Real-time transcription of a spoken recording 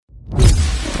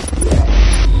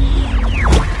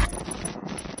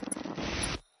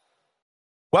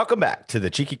Welcome back to the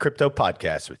Cheeky Crypto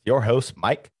Podcast with your hosts,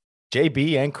 Mike,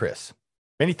 JB, and Chris.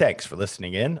 Many thanks for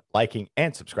listening in, liking,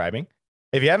 and subscribing.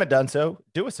 If you haven't done so,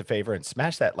 do us a favor and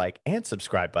smash that like and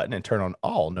subscribe button and turn on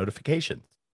all notifications.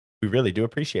 We really do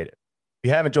appreciate it. If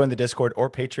you haven't joined the Discord or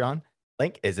Patreon,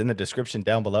 link is in the description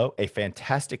down below. A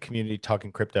fantastic community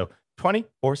talking crypto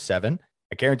 24/7.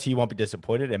 I guarantee you won't be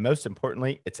disappointed. And most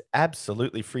importantly, it's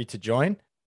absolutely free to join.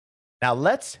 Now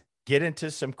let's get into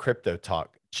some crypto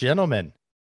talk. Gentlemen,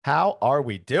 how are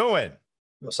we doing?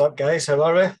 What's up, guys? How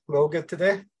are we? We're all good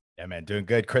today? Yeah, man, doing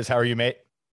good. Chris, how are you, mate?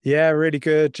 Yeah, really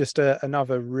good. Just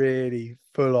another really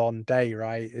full-on day,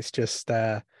 right? It's just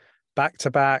back to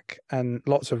back and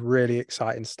lots of really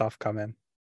exciting stuff coming.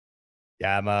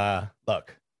 Yeah,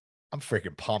 I'm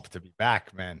freaking pumped to be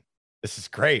back, man. This is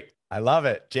great. I love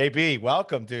it. JB,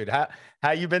 welcome, dude.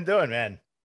 How you been doing, man?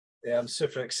 Yeah, I'm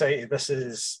super excited. This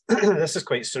is this is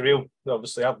quite surreal.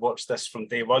 Obviously, I've watched this from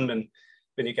day one and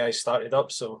when you guys started up.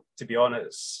 So to be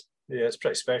honest, it's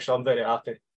pretty special. I'm very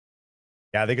happy.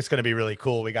 Yeah, I think it's going to be really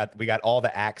cool. We got all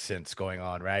the accents going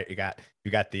on, right? You got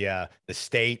the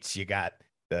States, you got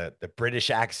the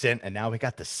British accent, and now we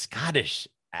got the Scottish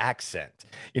accent.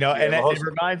 You know, and it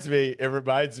reminds me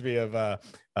of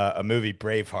a movie,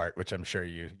 Braveheart, which I'm sure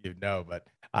you know, but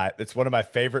it's one of my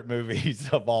favorite movies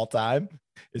of all time.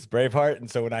 Is Braveheart, and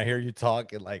so when I hear you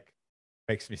talk, it like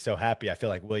makes me so happy. I feel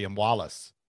like William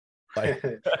Wallace. Like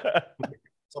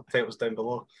subtitles down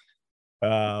below.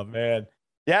 Oh man.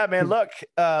 Yeah, man. Look,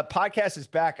 podcast is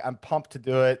back. I'm pumped to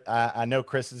do it. I know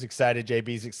Chris is excited.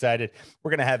 JB's excited.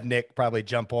 We're gonna have Nick probably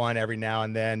jump on every now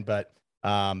and then, but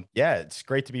yeah, it's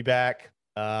great to be back.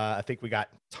 I think we got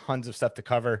tons of stuff to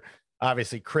cover.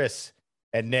 Obviously, Chris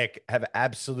and Nick have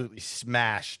absolutely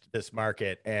smashed this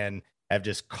market and have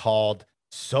just called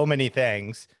so many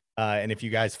things. And if you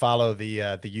guys follow the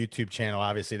YouTube channel,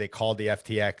 obviously they called the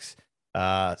FTX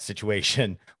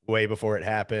situation way before it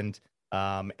happened.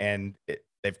 And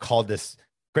they've called this.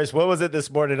 Chris, what was it this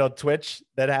morning on Twitch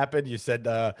that happened? You said,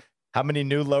 how many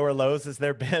new lower lows has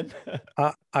there been?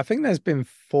 I think there's been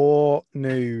 4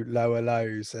 new lower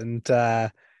lows. And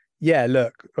yeah,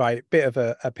 look, right, bit of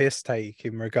a piss take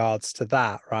in regards to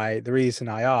that, right? The reason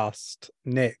I asked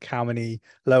Nick how many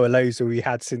lower lows have we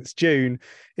had since June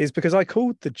is because I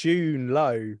called the June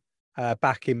low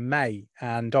back in May.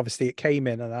 And obviously it came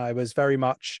in and I was very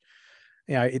much,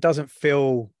 it doesn't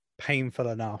feel painful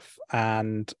enough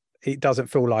and it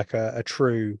doesn't feel like a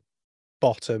true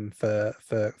bottom for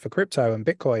crypto and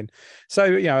Bitcoin.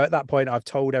 So at that point I've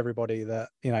told everybody that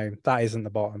that isn't the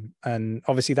bottom, and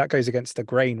obviously that goes against the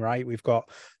grain, right? We've got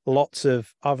lots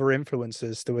of other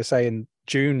influencers that were saying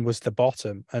June was the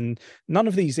bottom, and none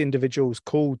of these individuals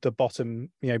called the bottom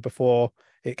before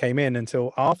it came in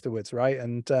until afterwards, right?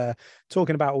 And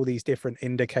talking about all these different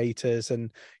indicators,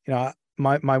 and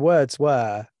my words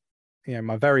were,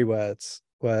 my very words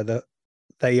were that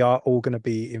they are all going to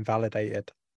be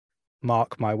invalidated.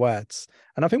 Mark my words.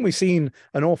 And I think we've seen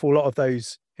an awful lot of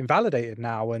those invalidated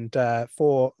now, and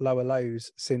 4 lower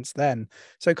lows since then.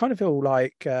 So I kind of feel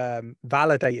like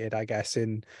validated, I guess,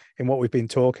 in what we've been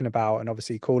talking about, and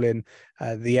obviously calling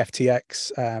the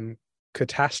FTX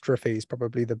catastrophe is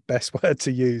probably the best word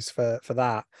to use for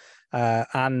that,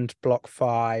 and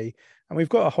BlockFi. And we've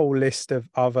got a whole list of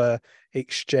other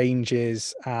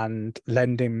exchanges and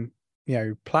lending,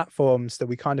 platforms that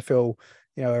we kind of feel,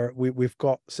 we've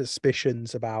got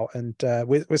suspicions about, and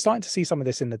we're starting to see some of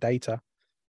this in the data.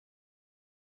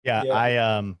 Yeah.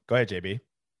 Go ahead, JB.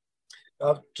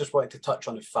 I just wanted to touch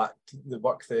on the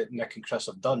work that Nick and Chris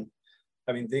have done.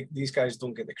 I mean, these guys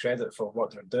don't get the credit for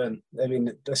what they're doing. I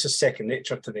mean, this is second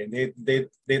nature to them. They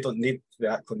don't need the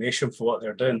acclamation for what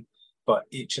they're doing. But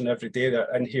each and every day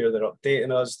they're in here, they're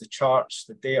updating us, the charts,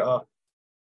 the data,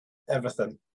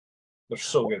 everything. They're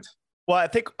so good. Well, I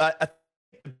think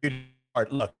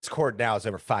look, Discord now is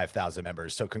over 5,000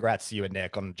 members. So congrats to you and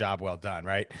Nick on the job well done,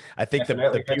 right? I think the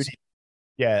beauty.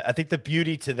 Yeah, I think the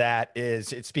beauty to that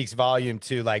is it speaks volume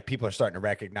to, like, people are starting to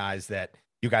recognize that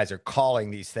you guys are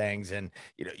calling these things. And,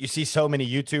 you see so many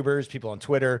YouTubers, people on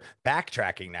Twitter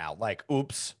backtracking now, like,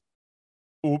 oops,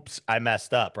 I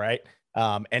messed up, right?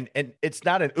 And it's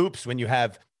not an oops when you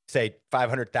have, say,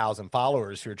 500,000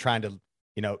 followers who are trying to,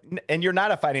 and you're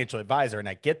not a financial advisor, and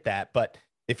I get that, but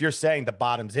if you're saying the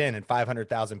bottom's in and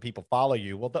 500,000 people follow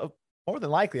you, well, more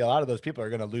than likely, a lot of those people are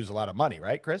going to lose a lot of money,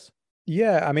 right, Chris?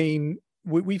 Yeah, I mean,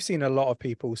 we've seen a lot of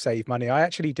people save money. I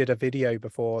actually did a video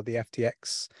before the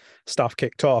FTX stuff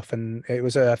kicked off, and it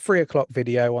was a 3 o'clock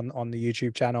video on the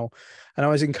YouTube channel. And I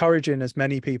was encouraging as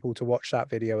many people to watch that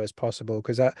video as possible,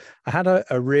 because I had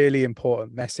a really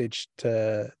important message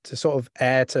to sort of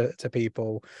air to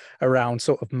people around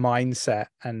sort of mindset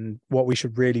and what we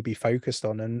should really be focused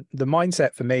on. And the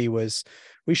mindset for me was,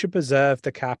 we should preserve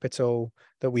the capital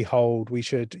that we hold. We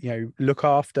should, look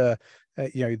after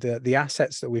the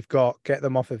assets that we've got, get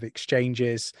them off of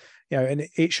exchanges, and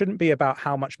it shouldn't be about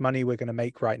how much money we're going to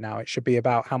make right now. It should be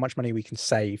about how much money we can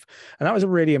save. And that was a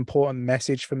really important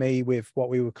message for me with what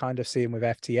we were kind of seeing with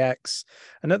FTX.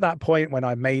 And at that point, when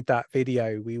I made that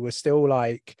video, we were still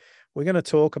like, we're going to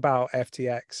talk about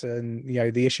FTX and,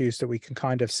 the issues that we can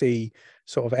kind of see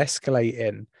sort of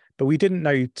escalating. But we didn't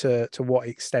know to what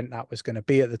extent that was going to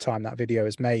be at the time that video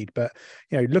was made. But,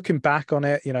 looking back on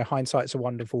it, hindsight's a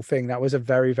wonderful thing. That was a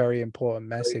very, very important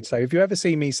message. So if you ever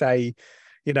see me say,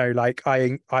 like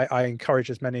I encourage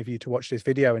as many of you to watch this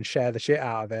video and share the shit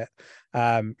out of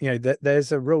it,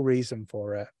 there's a real reason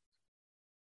for it.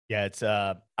 Yeah, it's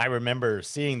I remember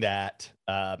seeing that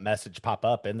message pop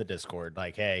up in the Discord,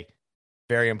 like, hey,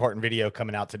 very important video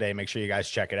coming out today. Make sure you guys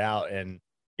check it out. And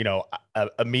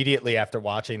immediately after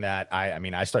watching that,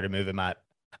 I started moving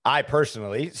I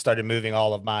personally started moving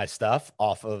all of my stuff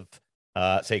off of,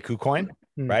 say, KuCoin,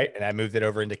 right? And I moved it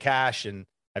over into cash, and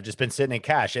I've just been sitting in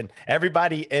cash. And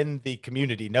everybody in the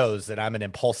community knows that I'm an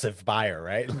impulsive buyer,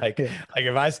 right?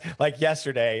 Like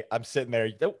yesterday, I'm sitting there.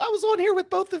 I was on here with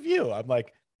both of you. I'm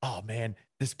like, oh man,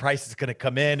 this price is going to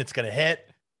come in. It's going to hit.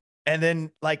 And then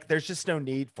there's just no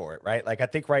need for it, right? Like, I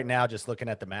think right now, just looking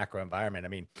at the macro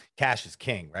environment, cash is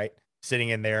king, right? Sitting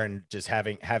in there and just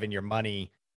having your money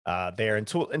there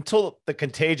until the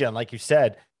contagion, like you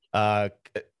said,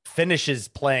 finishes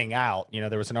playing out.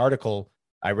 There was an article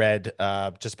I read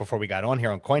just before we got on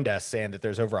here on CoinDesk saying that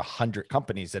there's over 100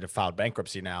 companies that have filed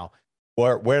bankruptcy now.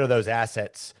 Where are those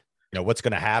assets? What's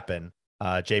going to happen?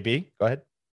 JB, go ahead.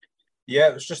 Yeah,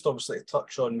 it was just obviously to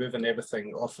touch on moving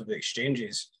everything off of the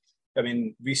exchanges.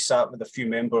 We sat with a few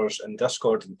members in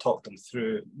Discord and talked them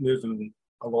through moving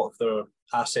a lot of their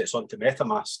assets onto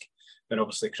MetaMask. And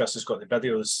obviously, Chris has got the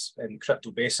videos in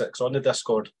Crypto Basics on the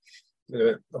Discord.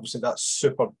 Obviously, that's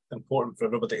super important for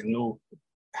everybody to know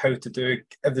how to do.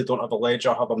 If they don't have a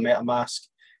ledger, have a MetaMask,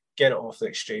 get it off the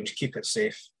exchange, keep it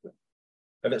safe. If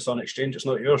it's on exchange, it's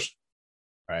not yours.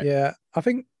 Right. Yeah, I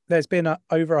think there's been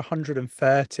over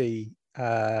 130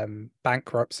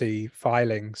 bankruptcy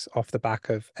filings off the back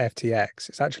of FTX.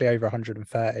 It's actually over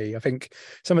 130. I think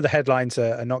some of the headlines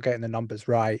are not getting the numbers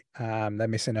right. They're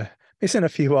missing a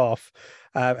few off.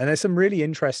 And there's some really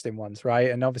interesting ones,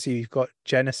 right? And obviously you've got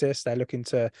Genesis. They're looking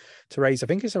to raise, I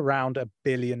think it's around $1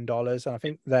 billion, and I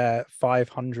think they're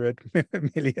 500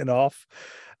 million off.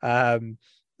 And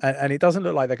it doesn't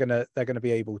look like they're gonna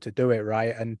be able to do it,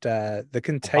 right? And the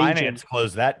contagion. Binance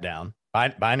closed that down.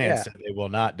 Binance said they will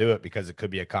not do it because it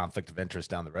could be a conflict of interest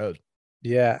down the road.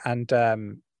 Yeah, and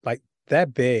they're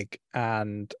big,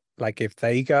 and if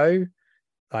they go,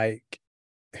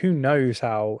 who knows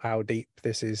how deep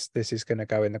this is going to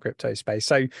go in the crypto space.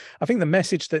 So I think the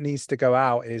message that needs to go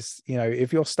out is,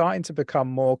 if you're starting to become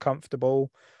more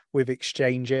comfortable with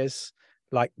exchanges,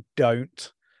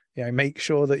 don't, make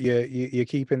sure that you're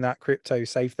keeping that crypto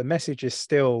safe. The message is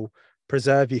still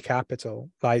preserve your capital.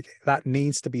 That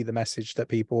needs to be the message that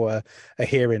people are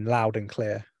hearing loud and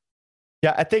clear.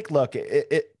 Yeah, I think, look,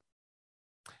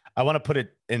 I want to put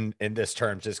it in this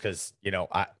term, just because,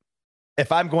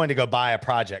 if I'm going to go buy a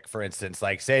project, for instance,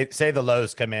 say the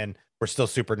lows come in, we're still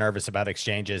super nervous about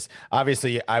exchanges.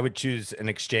 Obviously, I would choose an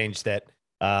exchange that,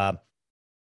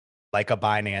 like a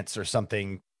Binance or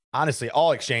something. Honestly,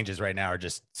 all exchanges right now are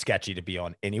just sketchy to be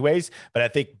on anyways. But I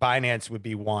think Binance would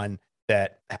be one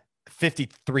that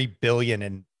 53 billion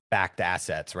in backed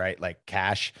assets, right? Like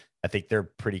cash, I think they're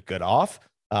pretty good off.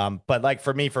 But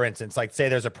for me, for instance, say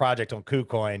there's a project on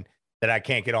KuCoin that I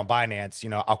can't get on Binance,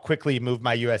 I'll quickly move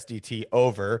my USDT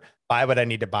over, buy what I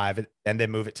need to buy, and then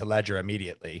move it to Ledger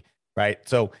immediately, right?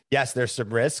 So yes, there's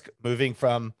some risk moving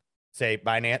from, say,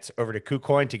 Binance over to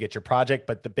KuCoin to get your project,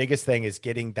 but the biggest thing is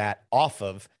getting that off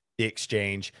of the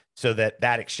exchange so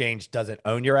that exchange doesn't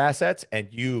own your assets and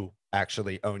you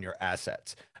actually own your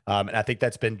assets. And I think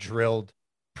that's been drilled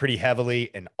pretty heavily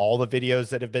in all the videos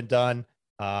that have been done.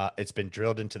 It's been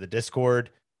drilled into the Discord.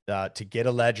 To get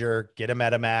a ledger, get a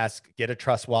MetaMask, get a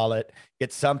Trust Wallet,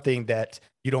 get something that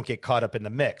you don't get caught up in the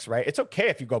mix, right? It's okay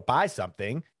if you go buy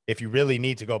something, if you really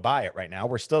need to go buy it right now.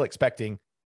 We're still expecting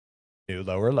new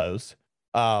lower lows.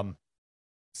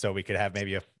 So we could have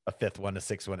maybe a fifth one, a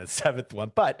sixth one, a seventh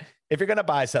one. But if you're going to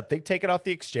buy something, take it off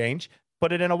the exchange,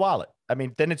 put it in a wallet. I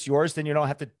mean, then it's yours. Then you don't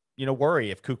have to, worry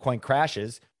if KuCoin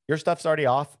crashes. Your stuff's already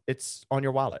off. It's on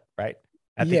your wallet, right?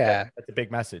 I think that's a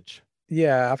big message.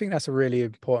 Yeah, I think that's a really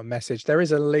important message. There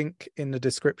is a link in the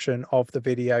description of the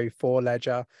video for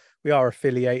Ledger. We are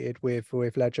affiliated with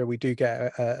Ledger. We do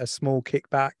get a small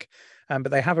kickback, but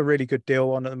they have a really good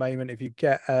deal on at the moment. If you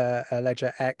get a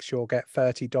Ledger X, you'll get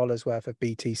 $30 worth of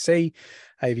BTC.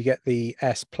 If you get the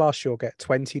S Plus, you'll get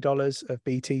 $20 of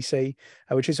BTC,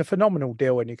 which is a phenomenal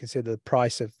deal when you consider the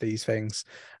price of these things,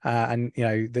 and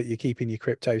that you're keeping your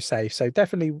crypto safe. So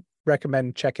definitely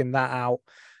recommend checking that out.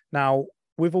 Now,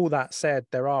 with all that said,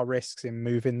 there are risks in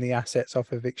moving the assets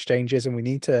off of exchanges, and we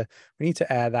need to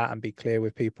air that and be clear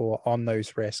with people on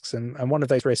those risks. And one of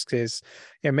those risks is,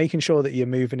 making sure that you're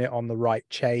moving it on the right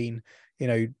chain.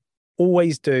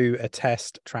 Always do a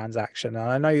test transaction.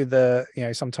 And I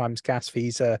know sometimes gas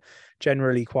fees are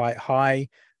generally quite high,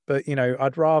 but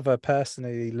I'd rather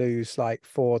personally lose like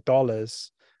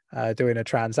 $4 doing a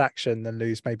transaction than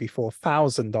lose maybe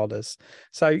 $4,000.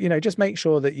 So, just make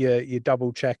sure that you're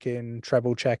double checking,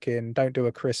 treble checking. Don't do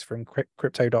a Chris from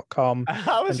crypto.com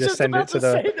and just send it to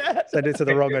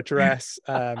the wrong address.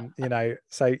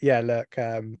 So yeah, look,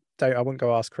 I wouldn't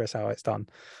go ask Chris how it's done.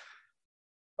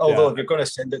 Although if you're going to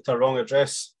send it to the wrong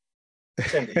address,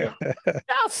 send it here.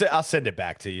 I'll send it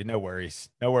back to you. No worries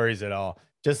at all.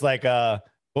 Just like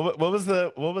what was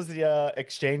the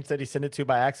exchange that he sent it to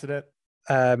by accident?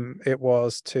 It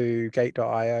was to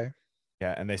Gate.io.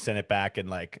 Yeah, and they sent it back in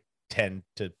like 10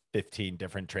 to 15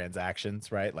 different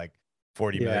transactions, right? Like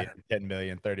 40 million, 10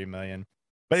 million, 30 million.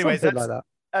 But anyways,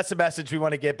 that's the message we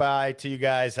want to get by to you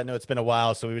guys. I know it's been a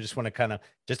while, so we just want to kind of,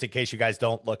 just in case you guys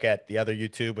don't look at the other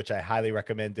YouTube, which I highly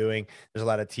recommend doing. There's a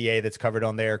lot of TA that's covered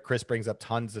on there. Chris brings up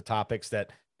tons of topics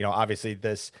that, obviously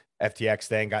this FTX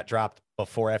thing got dropped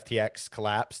before FTX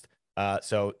collapsed.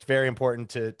 So it's very important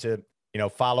to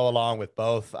follow along with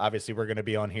both. Obviously, we're going to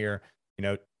be on here,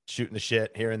 shooting the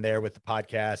shit here and there with the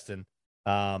podcast. And,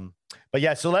 but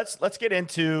yeah, so let's get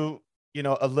into,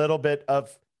 a little bit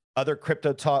of other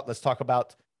crypto talk. Let's talk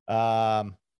about,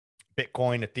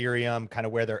 Bitcoin, Ethereum, kind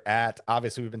of where they're at.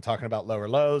 Obviously, we've been talking about lower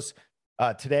lows.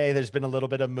 Today, there's been a little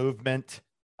bit of movement.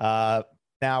 Now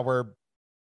we're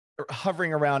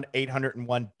hovering around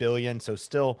 801 billion. So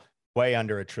still way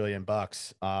under $1 trillion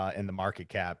in the market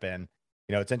cap. And,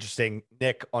 it's interesting,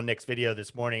 Nick, on Nick's video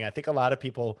this morning, I think a lot of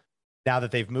people, now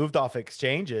that they've moved off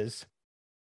exchanges,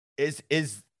 is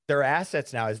their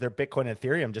assets now, is their Bitcoin and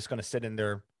Ethereum just going to sit in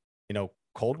their,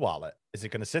 cold wallet? Is it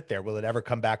going to sit there? Will it ever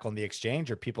come back on the exchange,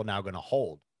 or people now going to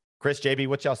hold? Chris, JB,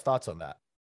 what's y'all's thoughts on that?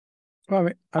 Well,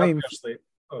 I mean,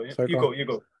 you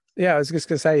go. Yeah, I was just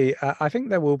going to say, I think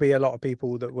there will be a lot of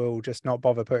people that will just not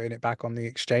bother putting it back on the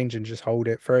exchange and just hold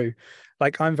it through.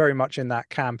 Like, I'm very much in that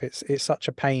camp. It's such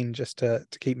a pain just to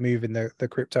keep moving the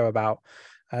crypto about.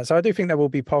 So I do think there will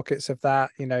be pockets of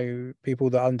that, people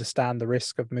that understand the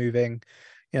risk of moving,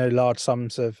 large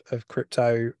sums of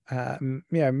crypto,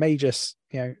 may just,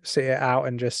 sit it out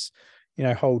and just,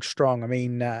 hold strong. I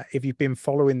mean, if you've been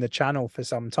following the channel for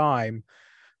some time,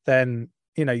 then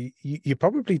you're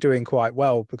probably doing quite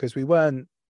well, because we weren't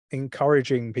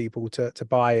encouraging people to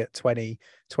buy at 20,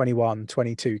 21,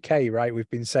 22K, right? We've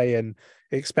been saying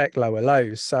expect lower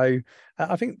lows. So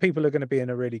I think people are going to be in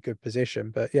a really good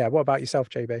position. But yeah, what about yourself,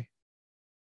 JB?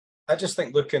 I just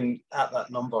think looking at that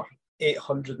number,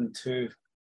 802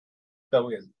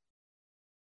 billion.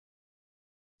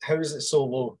 How is it so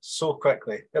low so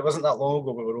quickly? It wasn't that long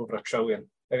ago we were over $1 trillion.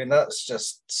 I mean, that's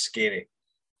just scary.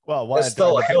 Well, it's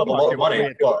still a hell of a lot of money.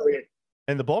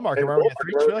 In the bull market, we're at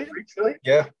 3 trillion?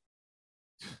 Yeah.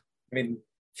 I mean,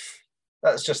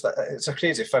 that's just, it's a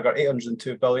crazy figure,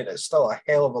 802 billion. It's still a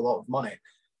hell of a lot of money.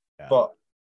 Yeah. But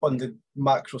on the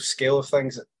macro scale of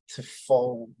things, to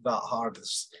fall that hard,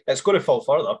 it's going to fall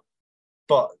further.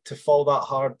 But to fall that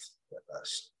hard,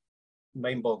 that's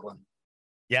mind-boggling.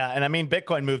 Yeah, and I mean,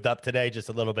 Bitcoin moved up today just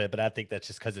a little bit, but I think that's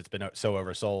just because it's been so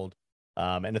oversold.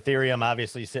 And Ethereum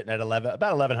obviously sitting at about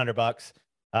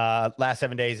 $1,100. Last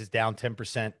 7 days is down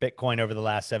 10%. Bitcoin over the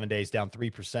last 7 days down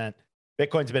 3%.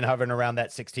 Bitcoin's been hovering around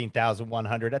that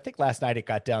 16,100. I think last night it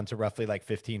got down to roughly like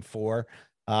 15.4.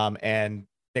 And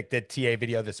Nick did TA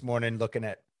video this morning looking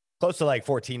at close to like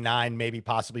 14.9, maybe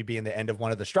possibly being the end of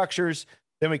one of the structures.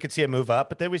 Then we could see a move up,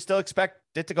 but then we still expect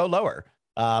it to go lower.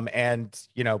 And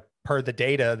per the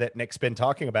data that Nick's been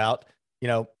talking about,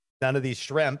 none of these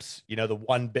shrimps, the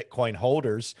one Bitcoin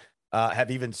holders,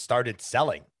 have even started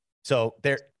selling. So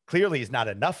there clearly is not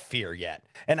enough fear yet.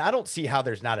 And I don't see how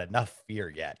there's not enough fear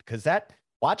yet, because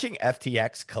watching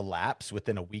FTX collapse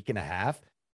within a week and a half,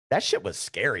 that shit was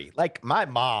scary. Like, my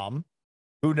mom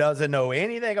who doesn't know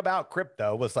anything about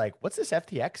crypto was like, what's this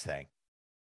FTX thing?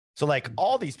 So like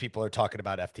all these people are talking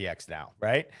about FTX now,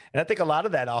 right? And I think a lot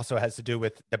of that also has to do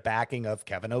with the backing of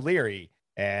Kevin O'Leary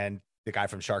and the guy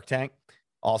from Shark Tank.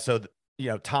 Also,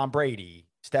 Tom Brady,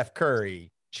 Steph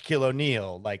Curry, Shaquille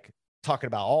O'Neal, like talking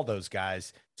about all those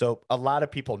guys. So a lot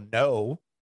of people know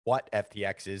what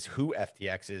FTX is, who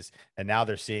FTX is, and now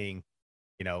they're seeing,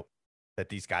 that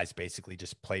these guys basically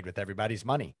just played with everybody's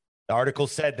money. The article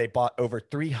said they bought over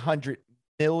 $300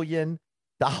 million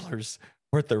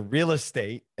worth of real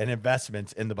estate and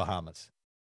investments in the Bahamas.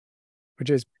 Which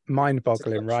is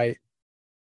mind-boggling, right?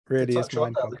 Really is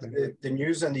mind-boggling. The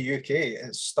news in the UK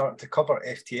is starting to cover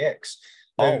FTX.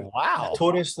 Now, wow.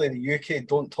 Notoriously, the UK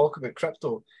don't talk about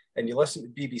crypto. And you listen to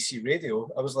BBC Radio.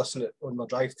 I was listening on my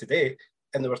drive today,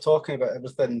 and they were talking about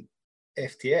everything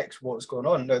FTX, what's going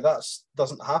on. Now, that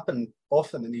doesn't happen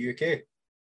often in the UK.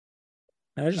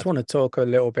 I just want to talk a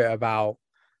little bit about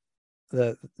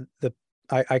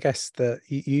I guess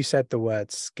you said the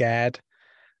word scared,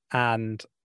 and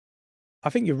I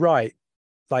think you're right.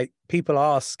 Like, people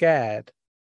are scared,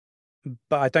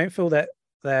 but I don't feel that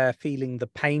they're feeling the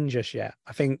pain just yet.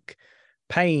 I think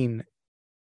pain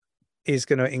is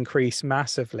going to increase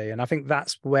massively, and I think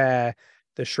that's where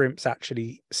the shrimps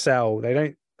actually sell. They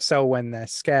don't sell when they're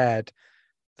scared.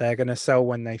 They're going to sell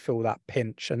when they feel that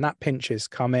pinch, and that pinch is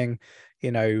coming.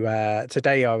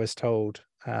 Today I was told,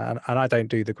 and I don't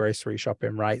do the grocery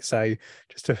shopping, right? So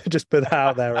just put that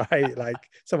out there, right? Like,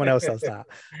 someone else does that.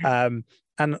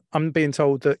 And I'm being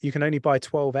told that you can only buy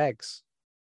 12 eggs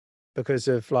because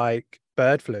of like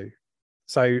bird flu.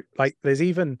 So like, there's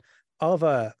even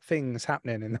other things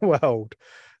happening in the world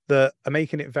that are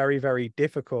making it very, very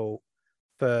difficult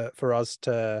for us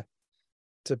to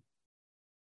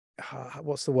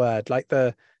what's the word? Like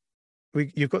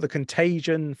you've got the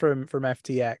contagion from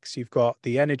FTX, you've got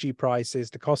the energy prices,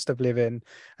 the cost of living,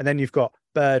 and then you've got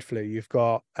bird flu, you've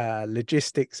got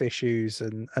logistics issues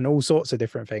and all sorts of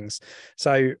different things.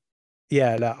 So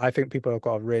yeah, look, I think people have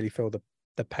got to really feel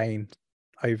the pain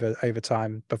over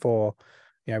time before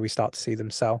we start to see them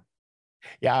sell.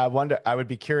 Yeah, I would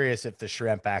be curious if the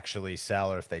shrimp actually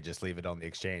sell or if they just leave it on the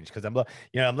exchange, because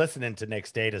I'm listening to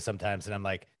Nick's data sometimes and I'm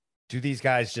like, do these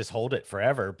guys just hold it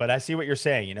forever? But I see what you're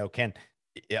saying. Can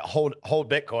hold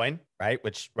Bitcoin, right?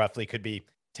 Which roughly could be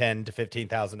 $10,000 to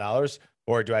 $15,000,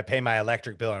 or do I pay my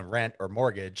electric bill and rent or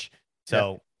mortgage?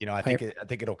 So I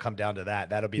think it'll come down to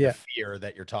that. That'll be the fear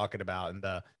that you're talking about, and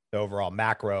the overall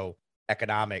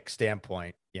macroeconomic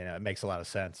standpoint. It makes a lot of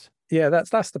sense. Yeah,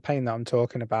 that's the pain that I'm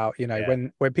talking about.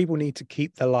 When people need to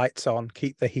keep the lights on,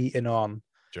 keep the heating on.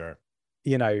 Sure.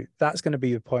 That's going to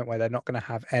be the point where they're not going to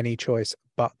have any choice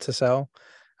but to sell.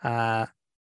 I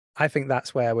think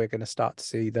that's where we're going to start to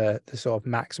see the sort of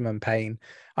maximum pain.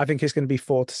 I think it's going to be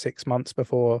 4 to 6 months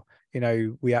before,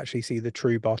 we actually see the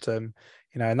true bottom,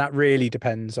 and that really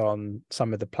depends on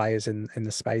some of the players in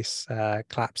the space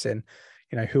collapsing.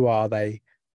 Who are they?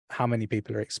 How many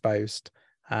people are exposed?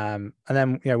 And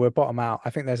then, we'll bottom out. I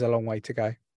think there's a long way to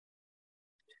go.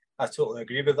 I totally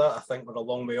agree with that. I think we're a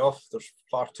long way off. There's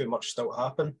far too much still to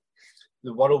happen.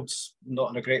 The world's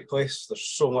not in a great place. There's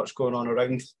so much going on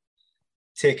around.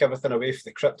 Take everything away from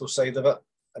the crypto side of it.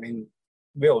 I mean,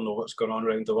 we all know what's going on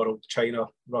around the world. China,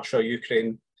 Russia,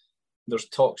 Ukraine. There's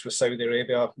talks with Saudi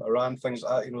Arabia, Iran, things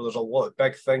like that. There's a lot of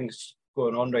big things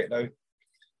going on right now.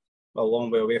 A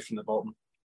long way away from the bottom.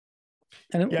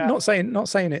 And not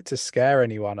saying it to scare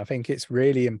anyone. I think it's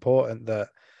really important that,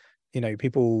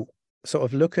 people sort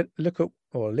of look at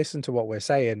or listen to what we're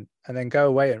saying and then go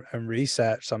away and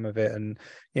research some of it, and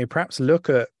perhaps look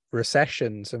at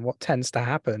recessions and what tends to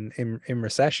happen in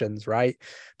recessions, right?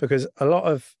 Because a lot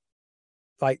of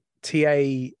like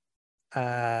TA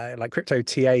like crypto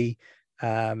TA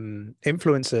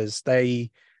influencers,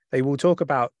 they will talk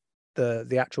about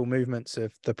the actual movements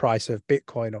of the price of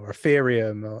Bitcoin or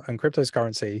Ethereum and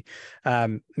cryptocurrency.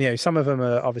 Some of them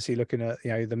are obviously looking at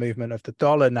the movement of the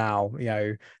dollar now.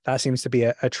 That seems to be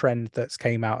a trend that's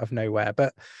came out of nowhere,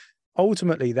 but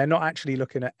ultimately they're not actually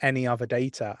looking at any other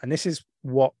data. And this is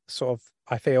what sort of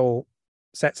I feel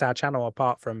sets our channel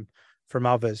apart from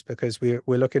others, because we're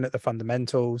looking at the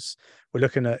fundamentals, we're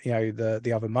looking at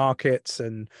the other markets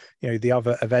and the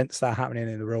other events that are happening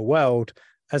in the real world,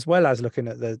 as well as looking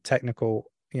at the technical,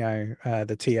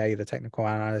 the TA, the technical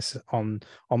analysis on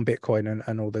Bitcoin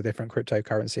and all the different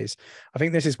cryptocurrencies. I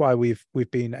think this is why we've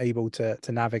been able to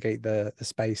navigate the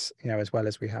space, as well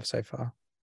as we have so far.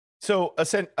 So,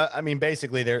 I mean,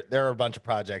 basically, there are a bunch of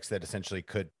projects that essentially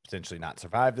could potentially not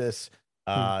survive this.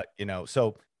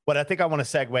 So what I think I want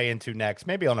to segue into next,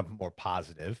 maybe on a more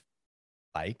positive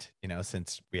light,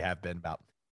 since we have been about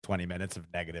 20 minutes of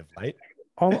negative light.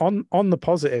 On the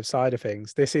positive side of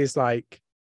things, this is like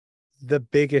the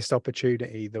biggest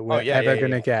opportunity that we're ever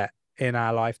going to get in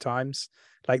our lifetimes.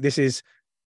 Like, this is,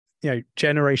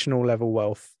 generational level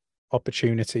wealth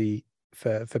opportunity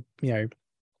for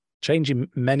changing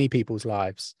many people's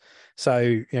lives.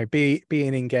 So, being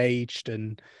engaged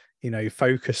and,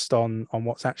 focused on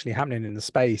what's actually happening in the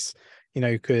space,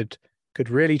 could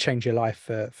really change your life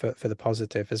for the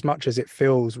positive. As much as it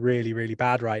feels really, really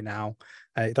bad right now,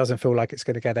 it doesn't feel like it's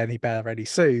going to get any better any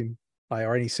soon,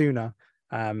 or any sooner.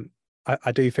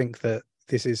 I do think that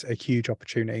this is a huge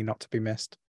opportunity not to be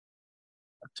missed.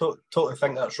 I totally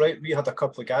think that's right. We had a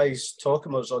couple of guys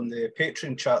talking to us on the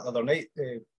Patreon chat the other night.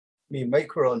 Me and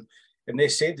Mike were on, and they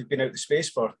said they've been out of space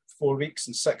for 4 weeks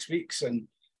and 6 weeks, and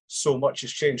so much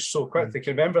has changed so quickly.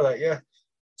 Can you remember that? Yeah,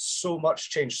 so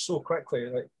much changed so quickly.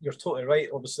 Like, you're totally right.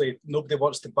 Obviously, nobody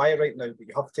wants to buy right now, but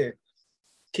you have to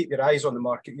keep your eyes on the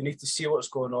market. You need to see what's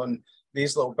going on.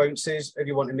 These little bounces, if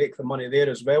you want to make the money there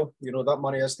as well, that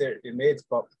money is there to be made.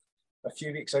 But a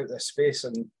few weeks out of this space,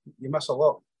 and you miss a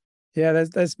lot. Yeah,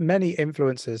 there's many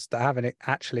influencers that haven't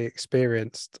actually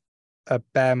experienced a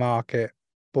bear market,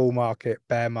 bull market,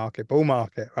 bear market, bull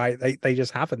market, right? They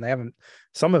just haven't. They haven't.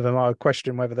 Some of them, I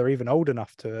question whether they're even old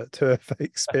enough to have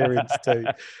experienced too.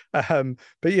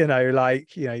 But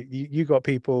you got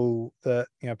people that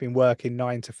have been working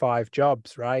 9 to 5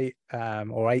 jobs, right?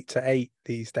 Or 8 to 8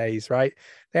 these days, right?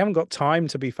 They haven't got time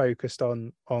to be focused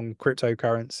on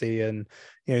cryptocurrency and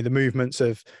the movements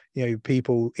of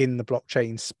people in the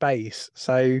blockchain space.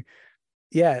 So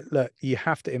yeah, look, you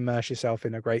have to immerse yourself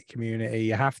in a great community.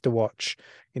 You have to watch,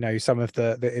 some of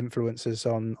the influencers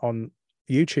on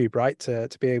YouTube, right, to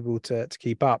be able to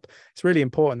keep up. It's really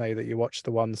important though that you watch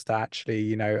the ones that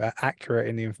actually, are accurate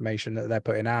in the information that they're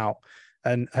putting out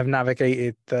and have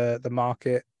navigated the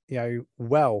market,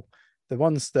 well. The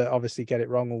ones that obviously get it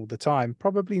wrong all the time,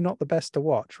 probably not the best to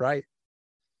watch, right?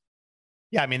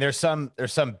 Yeah, I mean, there's some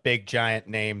big giant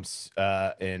names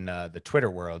in the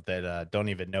Twitter world that don't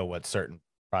even know what certain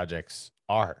projects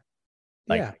are.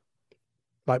 Like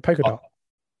Polkadot.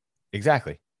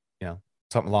 Exactly.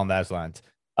 Something along those lines.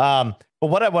 But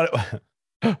what I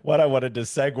wanted to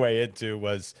segue into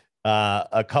was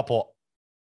a couple,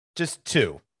 just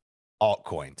 2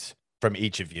 altcoins from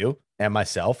each of you and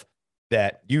myself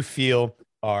that you feel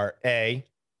are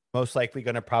most likely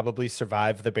going to probably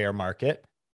survive the bear market.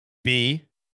 B,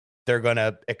 they're going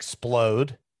to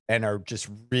explode and are just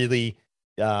really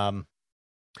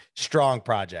strong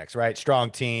projects, right?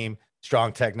 Strong team,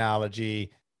 strong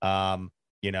technology, have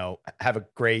a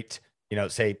great,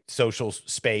 say social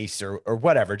space or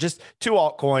whatever. Just 2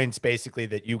 altcoins basically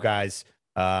that you guys,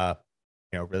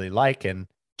 really like. And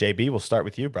JB, we'll start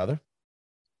with you, brother.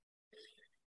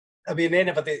 I mean,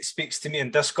 anybody that speaks to me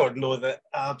in Discord know that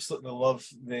I absolutely love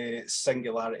the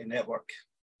Singularity network.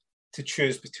 To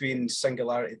choose between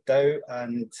Singularity DAO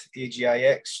and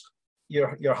AGIX,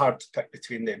 you're hard to pick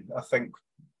between them. I think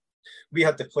we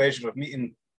had the pleasure of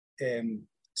meeting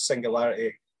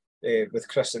Singularity with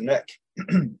Chris and Nick,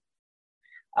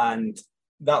 and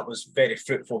that was very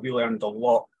fruitful. We learned a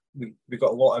lot. We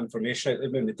got a lot of information out of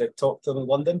them when we did talk to them in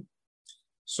London.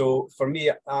 So for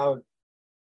me,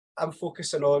 I'm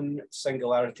focusing on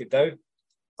Singularity DAO.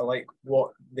 I like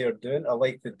what they're doing. I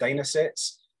like the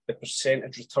Dynasets. The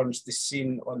percentage returns they've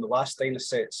seen on the last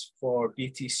Dynasets for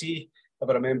BTC, if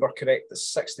I remember correct,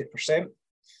 is 60%.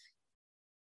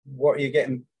 What are you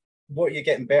getting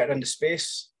better in the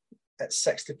space at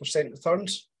 60%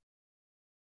 returns?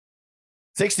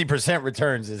 60%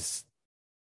 returns is,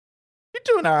 you're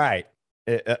doing all right.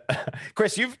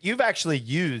 Chris, you've actually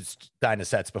used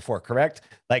Dynasets before, correct?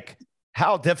 Like,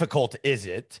 how difficult is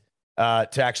it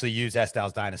to actually use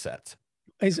SDAO's Dynasets?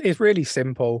 It's really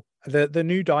simple. The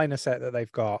new Dynaset that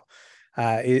they've got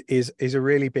is a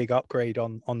really big upgrade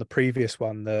on the previous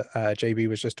one that JB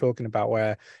was just talking about,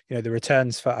 where the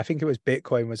returns for, I think it was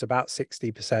Bitcoin, was about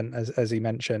 60%, as he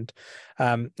mentioned.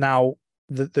 Now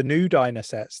the new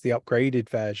Dynasets, the upgraded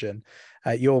version,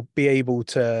 you'll be able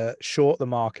to short the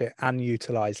market and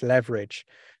utilize leverage.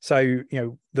 So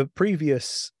the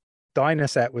previous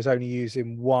Dynaset was only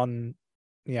using one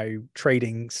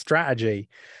trading strategy,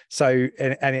 so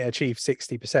and it achieved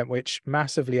 60%, which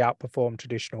massively outperformed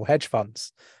traditional hedge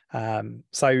funds.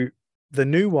 So the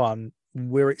new one,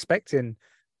 we're expecting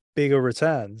bigger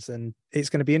returns, and it's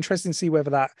going to be interesting to see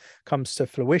whether that comes to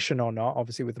fruition or not,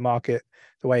 obviously with the market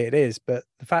the way it is. But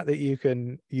the fact that you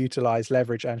can utilize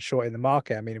leverage and short in the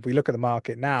market, I mean, if we look at the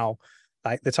market now,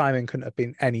 like, the timing couldn't have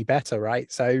been any better,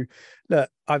 right? So look,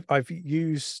 I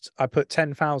put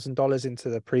 $10,000 into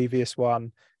the previous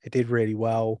one. It did really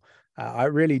well. I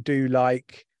really do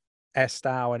like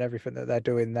Estal and everything that they're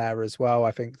doing there as well.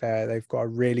 I think they've got a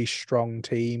really strong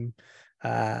team.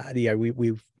 You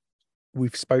know,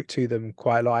 we've spoke to them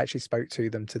quite a lot. I actually spoke to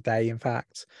them today, in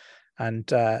fact, and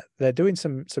they're doing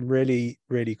some really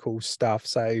cool stuff.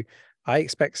 So I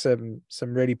expect some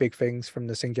really big things from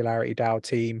the Singularity DAO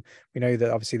team. We know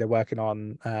that obviously they're working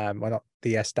on well, not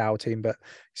the SDAO team, but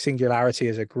Singularity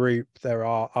as a group. There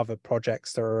are other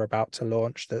projects that are about to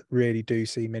launch that really do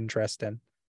seem interesting.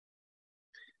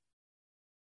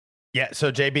 Yeah.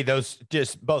 So JB, those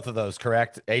just both of those,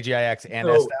 correct? AGIX and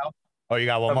SDAO. Oh, you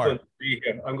got one more.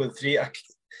 I'm going three.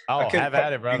 Oh, have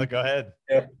at it, brother. Go ahead.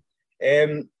 Yeah.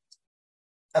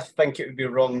 I think it would be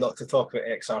wrong not to talk about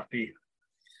XRP.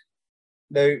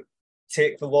 Now,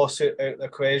 take the lawsuit out of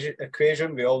the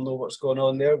equation. We all know what's going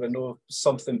on there. We know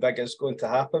something big is going to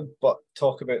happen, but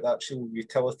talk about the actual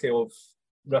utility of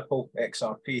Ripple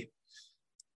XRP.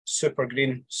 Super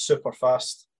green, super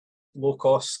fast, low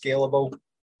cost, scalable,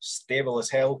 stable as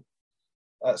hell.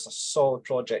 That's a solid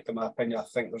project in my opinion. I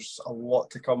think there's a lot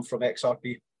to come from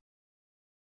XRP.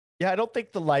 Yeah, I don't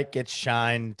think the light gets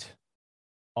shined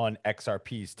on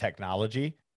XRP's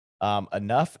technology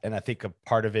enough, and I think a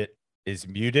part of it is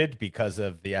muted because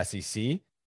of the SEC.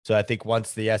 So I think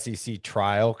once the SEC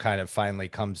trial kind of finally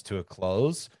comes to a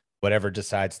close, whatever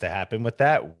decides to happen with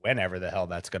that, whenever the hell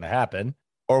that's going to happen,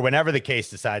 or whenever the case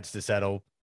decides to settle,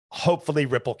 hopefully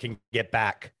Ripple can get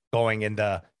back going in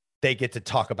they get to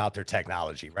talk about their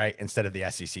technology, right? Instead of the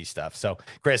SEC stuff. So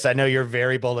Chris, I know you're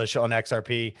very bullish on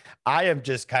XRP. I am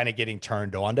just kind of getting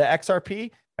turned on to XRP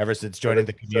ever since joining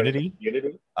the community.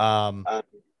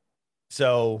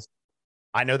 So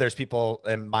I know there's people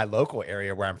in my local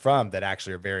area where I'm from that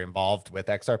actually are very involved with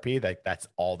XRP. That's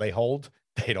all they hold.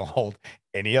 They don't hold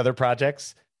any other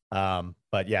projects.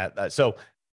 But yeah, so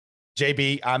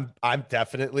JB, I'm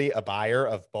definitely a buyer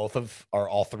of both of, or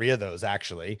all three of those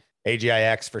actually.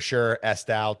 AGIX for sure.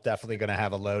 SDAO definitely going to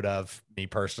have a load of, me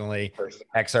personally.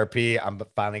 XRP, I'm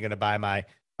finally going to buy my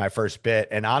first bit.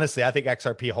 And honestly, I think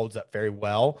XRP holds up very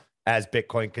well as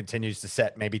Bitcoin continues to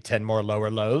set maybe 10 more lower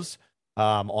lows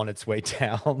on its way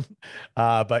down.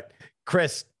 But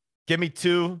Chris, give me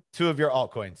two of your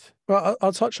altcoins. Well,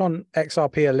 I'll touch on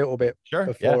XRP a little bit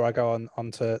before I go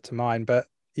on to mine. But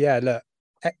yeah, look,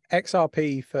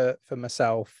 XRP for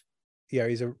myself, you know,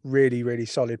 is a really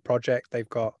solid project. They've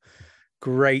got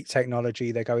great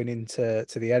technology. They're going into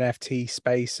the NFT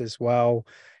space as well.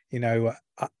 You know,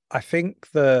 I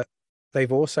think that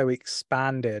they've also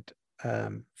expanded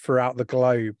throughout the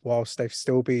globe whilst they've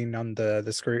still been under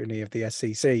the scrutiny of the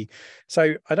SEC.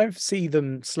 So I don't see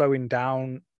them slowing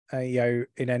down, you know,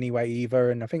 in any way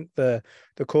either. And I think the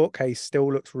court case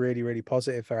still looks really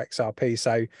positive for XRP.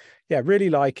 So yeah, really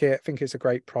like it. I think it's a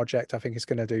great project. I think it's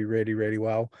going to do really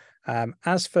well.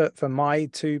 As for my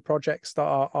two projects that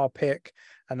I'll pick,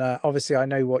 and obviously I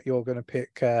know what you're going to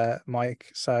pick,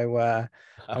 Mike. So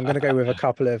I'm going to go with a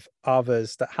couple of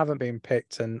others that haven't been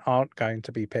picked and aren't going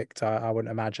to be picked, I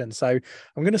wouldn't imagine. So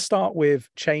I'm going to start with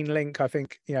Chainlink. I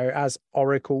think, you know, as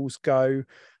oracles go,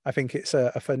 I think it's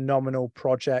a phenomenal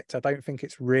project. I don't think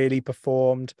it's really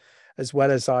performed as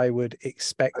well as I would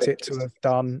expect it to have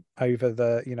done over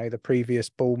the, you know, the previous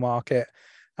bull market.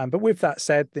 But with that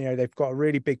said, you know, they've got a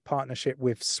really big partnership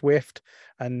with Swift.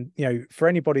 And, you know, for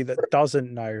anybody that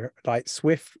doesn't know, like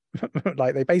Swift,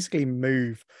 like they basically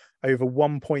move over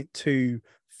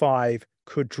 $1.25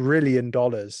 quadrillion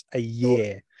a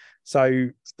year. So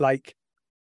like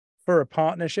for a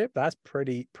partnership, that's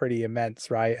pretty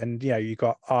immense, right? And, you know, you've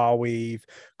got Arweave,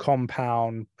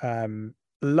 Compound,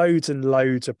 loads and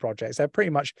loads of projects. They're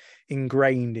pretty much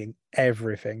ingrained in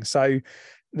everything. So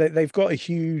they've got a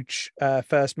huge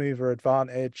first mover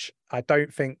advantage. I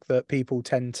don't think that people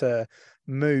tend to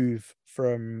move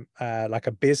from like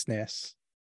a business.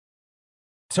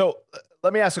 So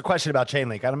let me ask a question about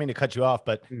Chainlink. I don't mean to cut you off,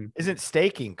 but isn't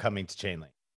staking coming to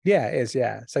Chainlink? Yeah, it is.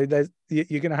 Yeah. So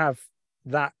you're going to have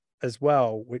that as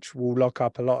well, which will lock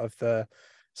up a lot of the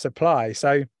supply.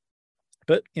 So,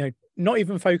 but, you know, not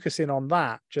even focusing on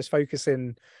that, just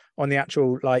focusing on the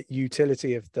actual like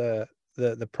utility of the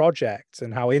project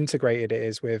and how integrated it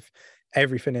is with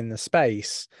everything in the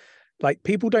space. Like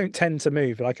people don't tend to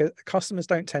move, like customers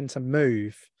don't tend to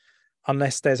move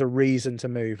unless there's a reason to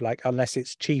move, like unless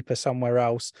it's cheaper somewhere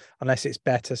else, unless it's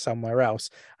better somewhere else.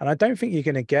 And I don't think you're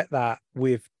going to get that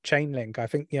with Chainlink. I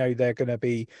think, you know, they're going to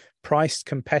be priced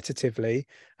competitively,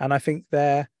 and I think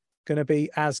they're going to be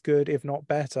as good, if not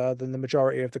better, than the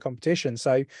majority of the competition.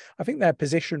 So I think they're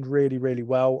positioned really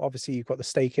well. Obviously, you've got the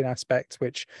staking aspect,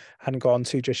 which I hadn't gone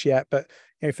to just yet. But,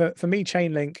 you know, for me,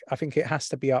 Chainlink, I think it has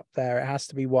to be up there. It has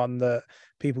to be one that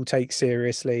people take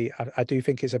seriously. I do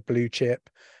think it's a blue chip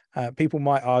People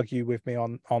might argue with me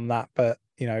on that, but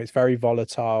it's very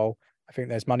volatile. I think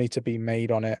there's money to be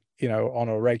made on it, on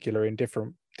a regular in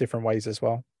different ways as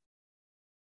well.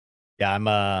 Yeah,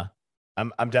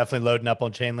 I'm definitely loading up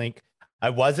on Chainlink. I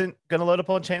wasn't gonna load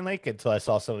up on Chainlink until I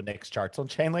saw some of Nick's charts on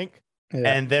Chainlink.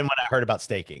 Yeah. And then when I heard about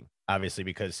staking, obviously,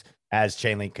 because as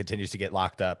Chainlink continues to get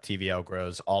locked up, TVL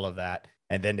grows, all of that.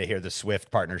 And then to hear the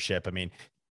Swift partnership, I mean,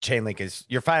 Chainlink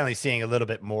you're finally seeing a little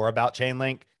bit more about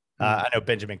Chainlink. I know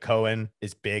Benjamin Cohen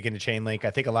is big into Chainlink. I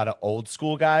think a lot of old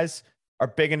school guys are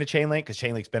big into Chainlink because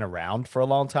Chainlink's been around for a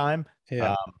long time.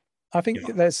 Yeah. I think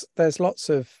there's lots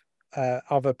of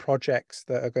other projects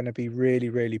that are going to be really,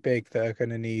 really big that are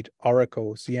going to need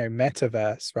oracles,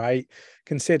 metaverse, right?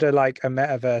 Consider like a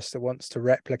metaverse that wants to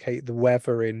replicate the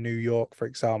weather in New York, for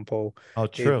example. Oh,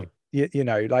 true.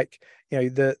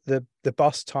 The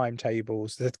bus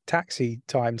timetables, the taxi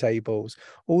timetables,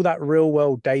 all that real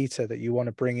world data that you want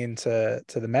to bring into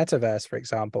the metaverse, for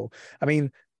example. I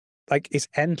mean, like, it's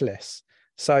endless.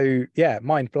 So yeah,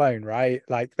 mind blown, right?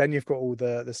 Like, then you've got all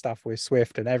the stuff with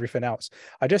Swift and everything else.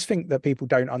 I just think that people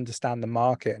don't understand the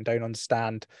market and don't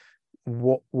understand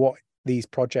what these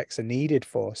projects are needed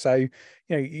for. So,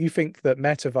 you think that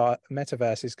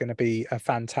metaverse is going to be a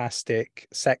fantastic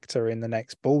sector in the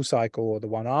next bull cycle or the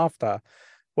one after.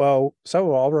 Well,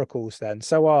 so are oracles then.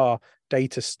 So are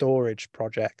data storage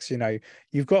projects.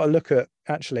 You've got to look at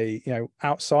actually,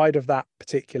 outside of that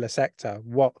particular sector,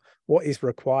 what is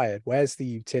required, where's the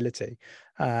utility,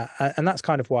 and that's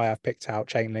kind of why I've picked out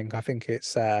Chainlink. I think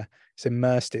it's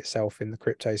immersed itself in the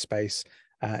crypto space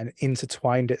and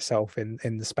intertwined itself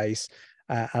in the space,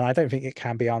 and I don't think it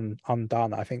can be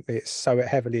undone. I think it's so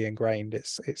heavily ingrained,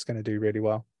 it's going to do really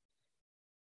well.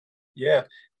 Yeah,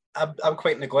 I'm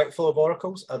quite neglectful of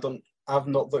oracles. I've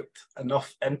not looked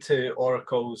enough into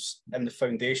oracles and the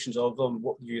foundations of them,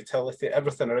 what utility,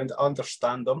 everything around it. I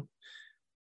understand them.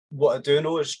 What I do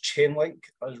know is Chainlink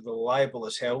is reliable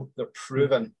as hell. They're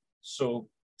proven. So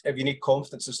if you need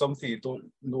confidence in something you don't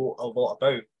know a lot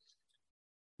about,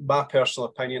 my personal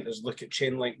opinion is look at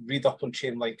Chainlink, read up on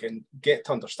Chainlink, and get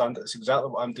to understand it. It's exactly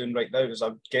what I'm doing right now. Is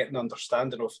I'm getting an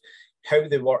understanding of how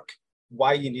they work,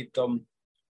 why you need them,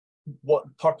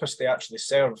 what purpose they actually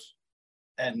serve.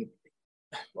 And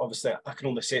obviously, I can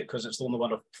only say it because it's the only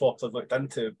one I've looked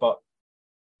into, but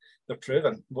they're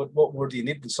proven. What more do you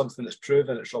need than something that's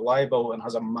proven, it's reliable, and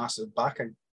has a massive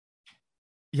backing?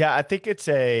 Yeah, I think it's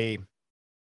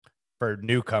for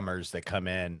newcomers that come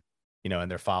in,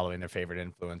 and they're following their favorite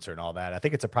influencer and all that. I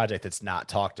think it's a project that's not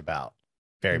talked about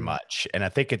very much. And I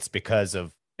think it's because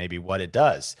of maybe what it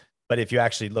does. But if you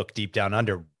actually look deep down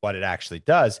under what it actually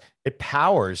does, it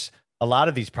powers a lot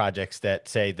of these projects that,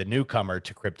 say, the newcomer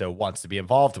to crypto wants to be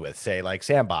involved with, say like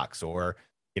Sandbox, or,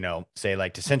 say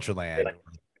like Decentraland,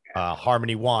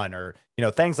 Harmony One, or,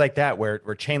 things like that, where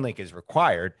Chainlink is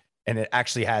required, and it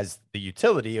actually has the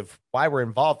utility of why we're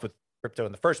involved with crypto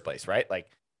in the first place, right?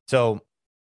 Like, so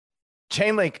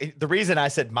Chainlink, the reason I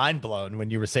said mind blown when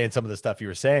you were saying some of the stuff you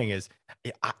were saying is,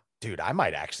 dude, I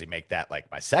might actually make that like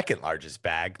my second largest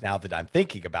bag now that I'm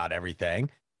thinking about everything,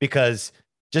 because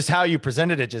just how you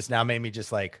presented it just now made me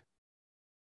just like,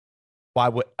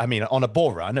 on a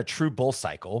bull run, a true bull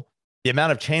cycle, the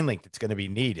amount of Chainlink that's going to be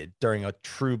needed during a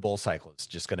true bull cycle is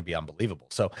just going to be unbelievable.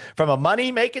 So from a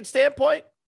money making standpoint,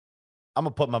 I'm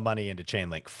going to put my money into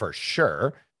Chainlink for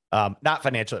sure. Not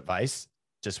financial advice.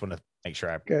 Just want to make sure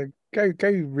I go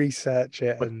research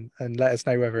it and let us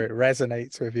know whether it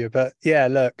resonates with you. But yeah,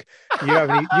 look, you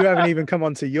haven't even come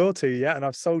onto your two yet, and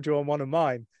I've sold you on one of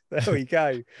mine. There we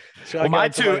go. Well, my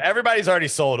two, everybody's already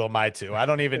sold on my two. I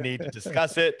don't even need to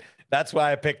discuss it. That's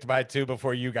why I picked my two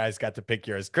before you guys got to pick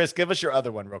yours. Chris, give us your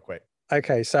other one real quick.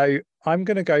 Okay, so I'm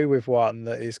going to go with one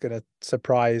that is going to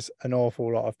surprise an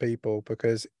awful lot of people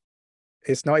because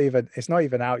it's not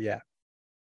even out yet.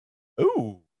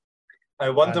 Ooh. I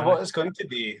wonder what it's going to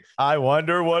be. I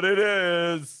wonder what it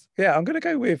is. Yeah, I'm gonna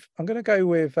go with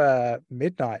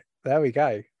Midnight. There we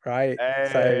go. Right.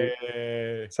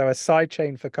 Hey. So a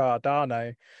sidechain for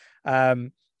Cardano.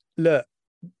 Look,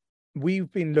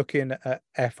 we've been looking at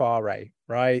FRA,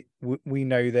 right? We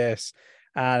know this,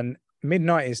 and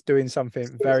Midnight is doing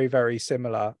something very, very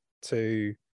similar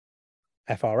to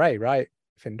FRA, right?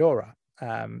 Findora.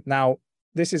 Now,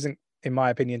 this isn't, in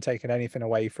my opinion, taking anything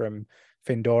away from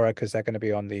Findora because they're going to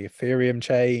be on the Ethereum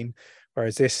chain,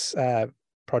 whereas this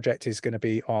project is going to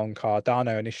be on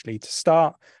Cardano initially to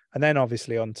start, and then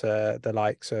obviously onto the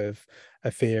likes of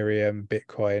Ethereum,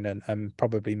 Bitcoin, and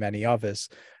probably many others.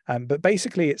 But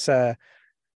basically, it's a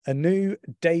new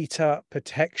data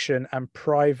protection and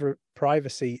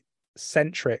privacy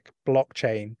centric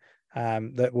blockchain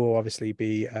that will obviously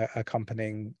be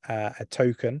accompanying a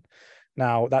token.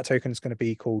 Now that token is going to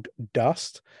be called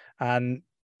Dust, and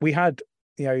we had,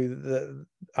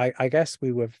 I guess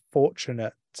we were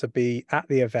fortunate to be at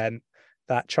the event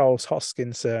that Charles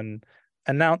Hoskinson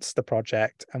announced the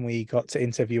project, and we got to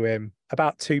interview him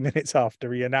about 2 minutes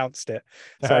after he announced it.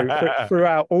 So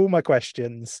throughout all my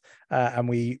questions, and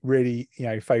we really,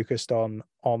 focused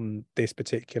on this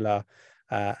particular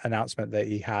announcement that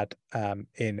he had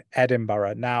in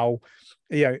Edinburgh. Now,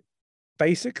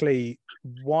 basically,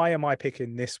 why am I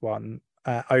picking this one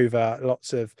over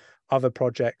lots of other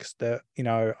projects that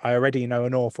I already know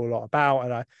an awful lot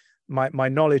about, and my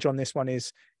knowledge on this one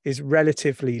is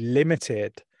relatively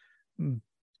limited,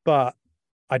 but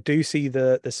I do see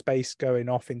the space going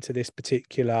off into this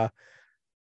particular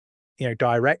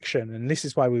direction, and this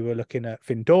is why we were looking at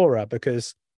Findora,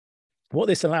 because what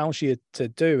this allows you to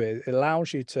do is it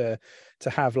allows you to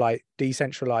have like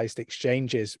decentralized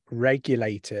exchanges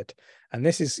regulated. And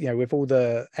this is, with all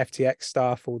the FTX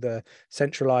stuff, all the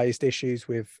centralized issues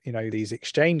with, these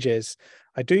exchanges,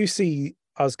 I do see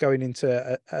us going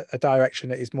into a direction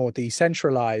that is more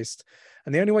decentralized.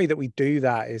 And the only way that we do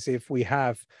that is if we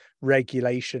have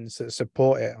regulations that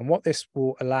support it. And what this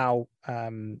will allow,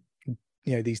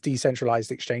 these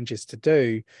decentralized exchanges to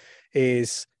do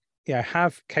is,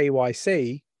 have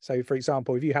KYC. So, for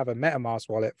example, if you have a MetaMask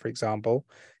wallet, for example,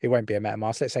 it won't be a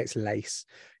MetaMask. Let's say it's Lace.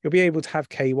 You'll be able to have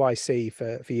KYC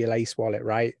for your Lace wallet,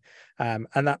 right? And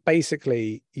that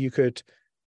basically you could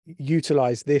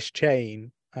utilize this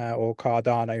chain or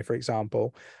Cardano, for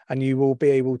example, and you will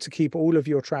be able to keep all of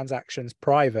your transactions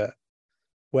private,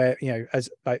 where as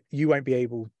like you won't be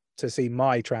able to see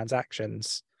my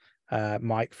transactions,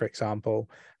 Mike, for example.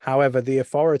 However, the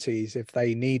authorities, if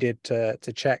they needed to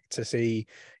check to see,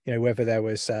 whether there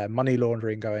was money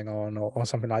laundering going on or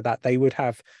something like that, they would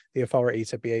have the authority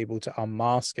to be able to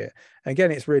unmask it. And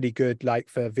again, it's really good, like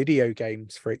for video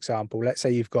games, for example. Let's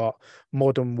say you've got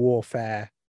Modern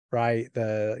Warfare, right?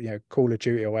 The Call of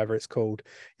Duty or whatever it's called,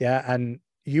 yeah, and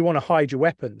you want to hide your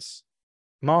weapons,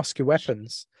 mask your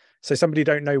weapons, so somebody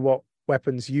don't know what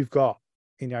weapons you've got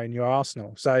in your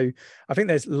arsenal. So I think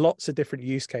there's lots of different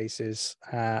use cases,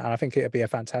 and I think it'd be a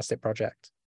fantastic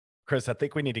project. Chris, I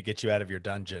think we need to get you out of your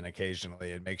dungeon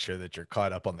occasionally and make sure that you're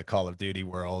caught up on the Call of Duty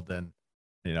world and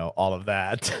all of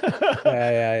that.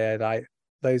 yeah. Like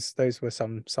those were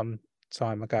some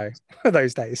time ago,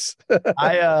 those days.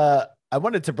 I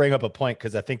wanted to bring up a point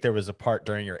because I think there was a part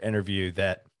during your interview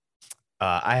that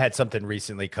I had something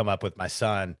recently come up with my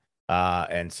son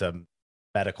and some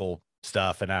medical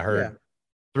stuff, and I heard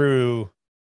through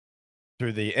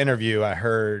the interview, I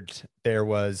heard there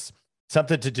was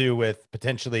something to do with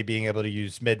potentially being able to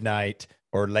use Midnight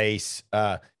or Lace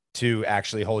to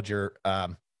actually hold your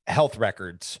health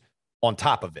records on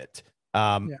top of it.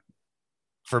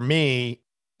 For me,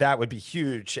 that would be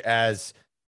huge, as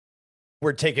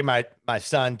we're taking my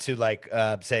son to like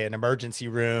say an emergency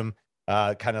room,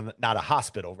 kind of not a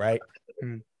hospital, right?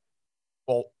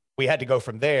 Well, we had to go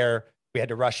from there. We had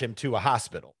to rush him to a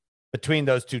hospital. Between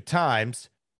those two times,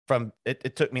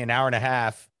 it took me an hour and a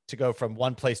half to go from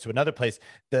one place to another place.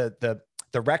 The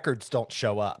records don't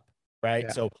show up, right?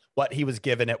 Yeah. So what he was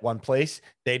given at one place,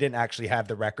 they didn't actually have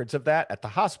the records of that at the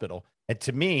hospital. And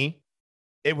to me,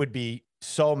 it would be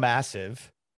so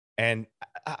massive. And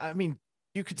I mean,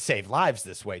 you could save lives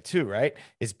this way too, right?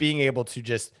 Is being able to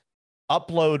just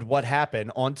upload what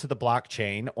happened onto the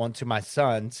blockchain, onto my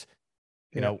son's,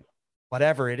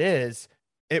 whatever it is,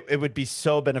 it would be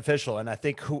so beneficial. And I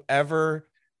think whoever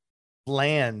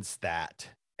lands that,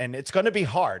 and it's going to be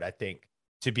hard, I think,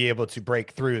 to be able to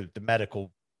break through the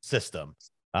medical system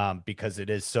because it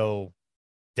is so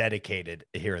dedicated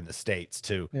here in the States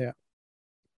too. Yeah.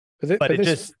 But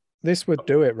this would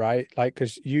do it, right? Like,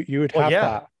 because you would have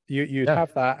that. You'd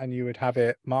have that, and you would have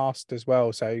it masked as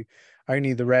well. So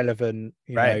only the relevant,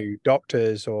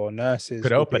 doctors or nurses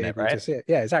could open it, right? To see it.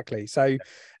 Yeah, exactly. So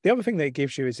the other thing that it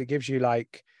gives you is it gives you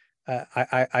like,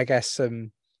 I guess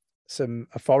some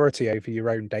authority over your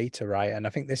own data, right? And I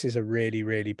think this is a really,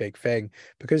 really big thing,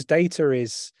 because data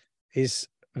is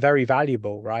very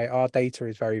valuable, right? Our data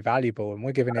is very valuable, and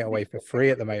we're giving it away for free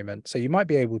at the moment. So you might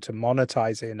be able to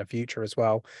monetize it in the future as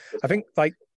well. I think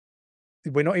like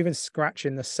we're not even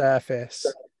scratching the surface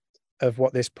of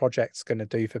what this project's going to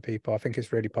do for people. I think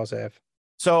it's really positive.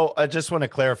 So I just want to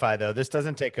clarify, though, this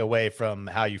doesn't take away from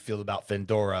how you feel about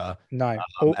Findora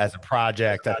as a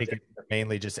project. I think it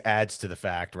mainly just adds to the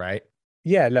fact, right?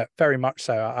 Yeah, look, very much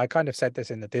so. I kind of said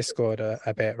this in the Discord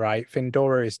a bit, right?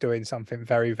 Findora is doing something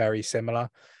very, very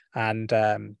similar. And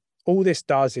all this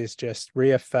does is just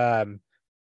reaffirm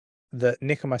that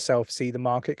Nick and myself see the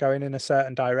market going in a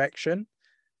certain direction,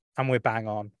 and we're bang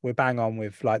on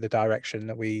with like the direction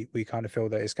that we kind of feel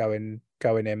that it's going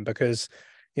in. Because,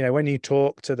 you know, when you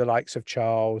talk to the likes of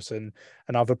Charles and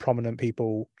other prominent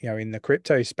people, you know, in the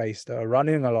crypto space that are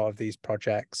running a lot of these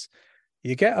projects,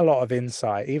 you get a lot of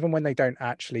insight, even when they don't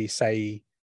actually say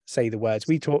the words.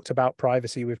 We talked about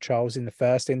privacy with Charles in the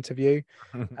first interview,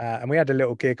 and we had a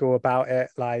little giggle about it,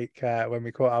 like when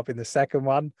we caught up in the second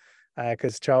one,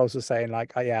 because Charles was saying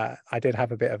like, oh, yeah, I did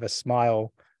have a bit of a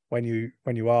smile when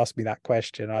you asked me that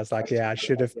question. I was like, yeah, I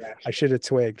should have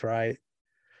twigged, right?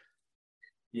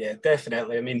 Yeah,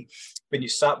 definitely. I mean, when you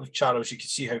sat with Charles, you could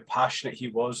see how passionate he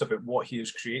was about what he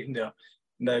was creating there.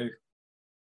 Now,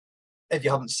 if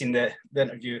you haven't seen the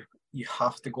interview, you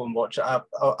have to go and watch it. I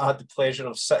had the pleasure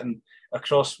of sitting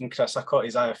across from Chris. I caught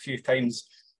his eye a few times,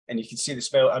 and you could see the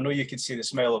smile. I know you could see the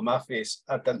smile on my face.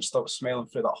 I didn't stop smiling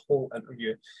through that whole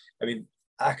interview. I mean,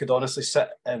 I could honestly sit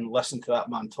and listen to that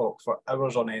man talk for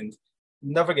hours on end,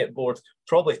 never get bored,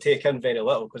 probably take in very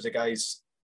little, because the guy's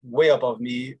way above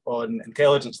me on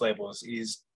intelligence levels.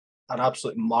 He's an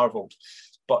absolute marvel.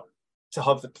 But to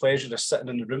have the pleasure of sitting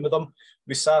in the room with him,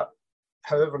 we sat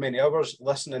however many hours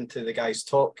listening to the guys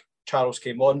talk. Charles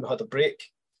came on, we had a break,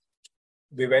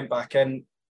 we went back in,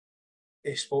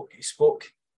 he spoke,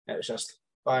 it was just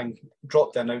bang,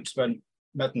 dropped the announcement,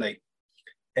 midnight.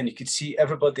 And you could see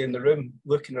everybody in the room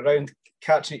looking around,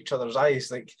 catching each other's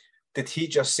eyes, like, did he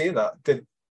just say that? Did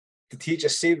he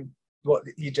just say what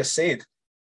he just said?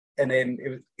 And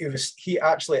then he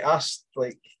actually asked,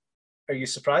 like, are you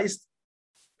surprised?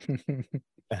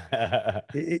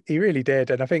 He really did.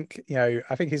 And I think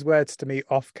his words to me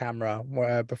off camera,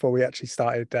 before we actually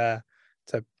started to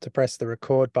press the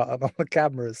record button on the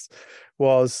cameras,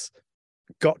 was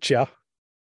gotcha,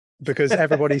 because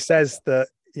everybody says that,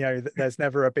 you know, there's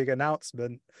never a big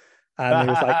announcement, and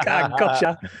he was like,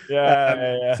 gotcha.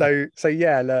 Yeah. So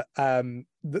yeah, look,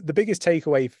 the biggest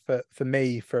takeaway for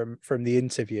me from the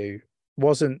interview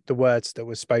wasn't the words that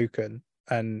were spoken,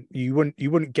 and you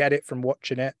wouldn't get it from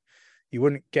watching it. You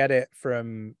wouldn't get it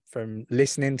from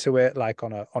listening to it, like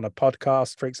on a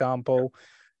podcast, for example.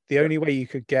 The only way you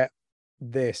could get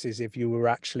this is if you were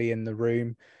actually in the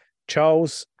room.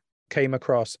 Charles came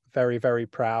across very, very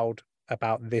proud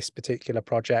about this particular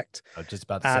project. I was just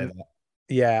about to say that.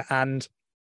 Yeah, and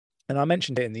I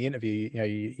mentioned it in the interview. You know,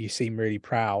 you seem really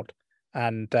proud,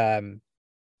 and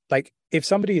like, if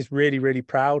somebody is really, really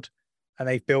proud and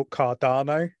they've built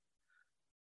Cardano,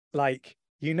 like,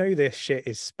 you know, this shit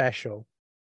is special.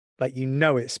 Like, you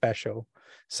know, it's special.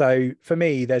 So for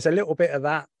me, there's a little bit of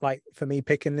that, like, for me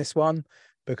picking this one,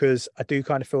 because I do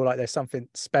kind of feel like there's something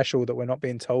special that we're not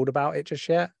being told about it just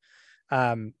yet.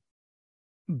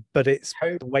 But it's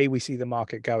the way we see the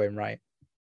market going, right?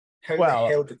 How the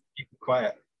hell did they keep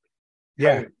quiet?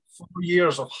 Yeah. 4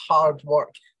 years of hard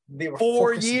work. They were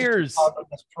 4 years hard on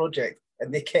this project,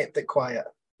 and they kept it quiet.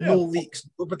 Yeah. No leaks.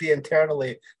 Nobody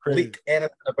internally leaked anything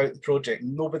about the project.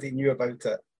 Nobody knew about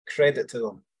it. Credit to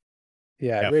them.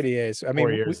 Yeah, it really is. I mean,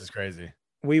 4 years is crazy.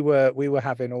 We were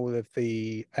having all of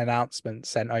the announcements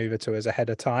sent over to us ahead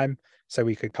of time, so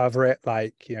we could cover it,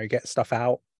 like, you know, get stuff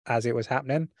out as it was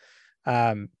happening.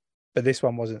 But this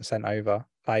one wasn't sent over.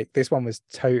 Like, this one was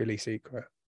totally secret.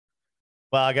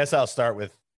 Well, I guess I'll start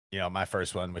with, you know, my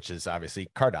first one, which is obviously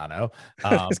Cardano.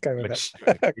 Let's go with which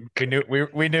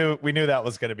it. we knew that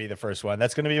was going to be the first one.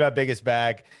 That's going to be my biggest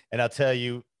bag, and I'll tell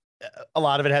you, a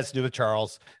lot of it has to do with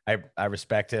Charles. I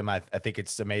respect him. I think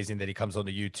it's amazing that he comes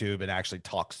onto YouTube and actually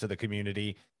talks to the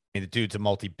community. I mean, the dude's a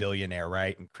multi-billionaire,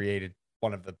 right? And created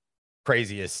one of the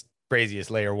craziest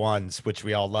layer ones, which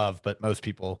we all love, but most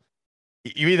people,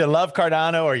 you either love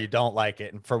Cardano or you don't like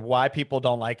it. And for why people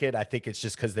don't like it, I think it's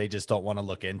just because they just don't want to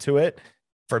look into it.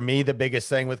 For me, the biggest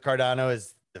thing with Cardano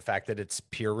is the fact that it's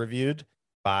peer reviewed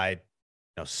by, you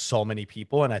know, so many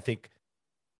people. And I think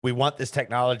we want this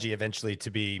technology eventually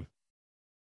to be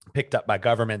picked up by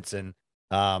governments. And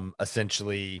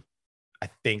essentially, I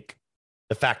think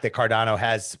the fact that Cardano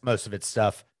has most of its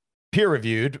stuff peer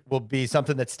reviewed will be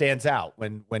something that stands out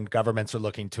when governments are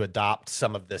looking to adopt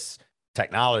some of this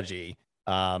technology.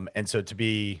 And so to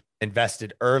be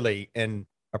invested early in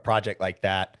a project like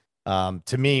that,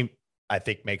 to me, I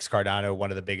think makes Cardano one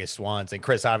of the biggest ones. And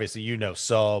Chris, obviously, you know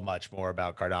so much more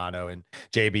about Cardano, and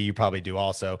JB, you probably do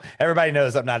also. Everybody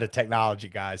knows I'm not a technology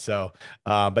guy. So,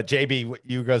 but JB,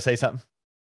 you were going to say something?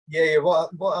 Yeah. What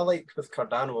I like with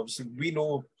Cardano, obviously, we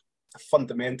know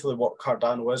fundamentally what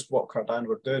Cardano is, what Cardano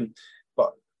are doing,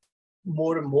 but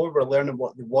more and more we're learning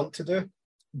what they want to do,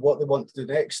 what they want to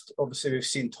do next. Obviously, we've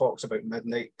seen talks about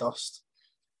Midnight Dust.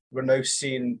 We're now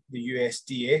seeing the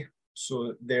USDA.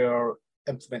 So they're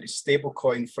implemented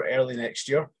stablecoin for early next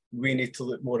year. We need to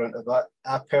look more into that.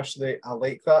 I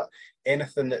like that.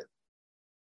 Anything that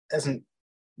isn't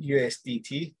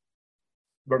USDT,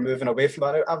 we're moving away from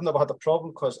that. I've never had a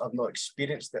problem because I've not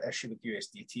experienced the issue with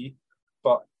USDT,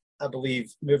 but I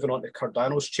believe moving on to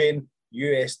Cardano's chain,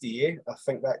 USDA, I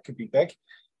think that could be big.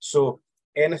 So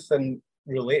anything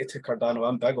related to Cardano,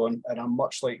 I'm big on, and I'm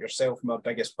much like yourself. My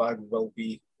biggest bag will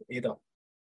be ADA.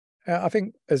 I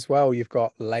think as well, you've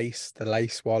got Lace, the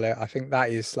Lace wallet. I think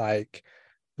that is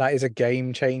a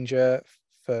game changer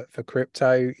for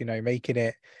crypto, you know, making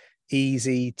it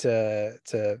easy to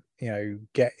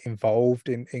get involved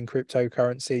in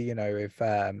cryptocurrency. You know, if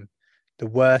the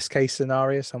worst case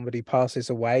scenario, somebody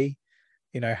passes away,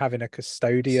 you know, having a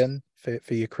custodian for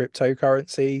your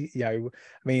cryptocurrency, you know,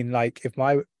 I mean, like if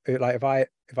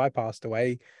I passed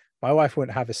away, my wife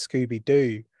wouldn't have a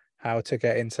Scooby-Doo how to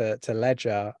get into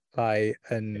Ledger, like,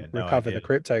 and recover the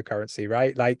cryptocurrency,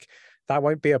 right? Like that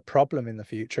won't be a problem in the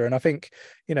future. And I think,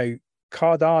 you know,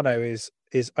 Cardano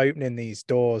is opening these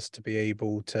doors to be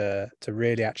able to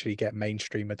really actually get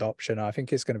mainstream adoption. I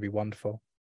think it's going to be wonderful.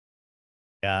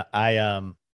 Yeah,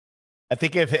 I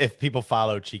think if people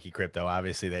follow Cheeky Crypto,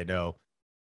 obviously they know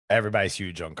everybody's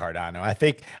huge on Cardano. I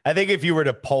think if you were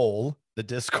to poll the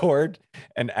Discord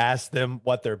and ask them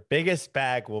what their biggest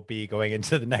bag will be going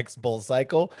into the next bull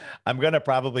cycle, I'm going to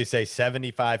probably say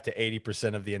 75 to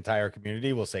 80% of the entire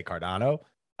community will say Cardano.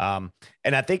 And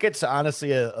I think it's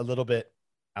honestly a little bit,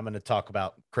 I'm going to talk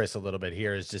about Chris a little bit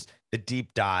here, is just the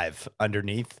deep dive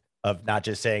underneath of not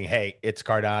just saying, hey, it's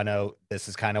Cardano, this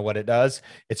is kind of what it does.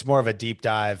 It's more of a deep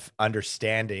dive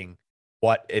understanding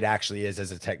what it actually is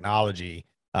as a technology,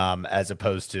 as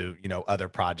opposed to, you know, other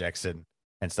projects and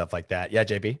stuff like that. Yeah,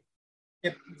 JB?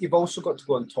 Yep. You've also got to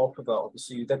go on top of that.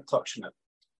 Obviously, you did touch on it.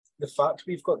 The fact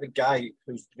we've got the guy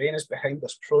whose brain is behind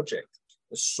this project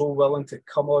is so willing to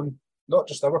come on, not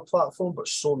just our platform, but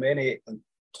so many, and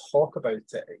talk about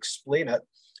it, explain it.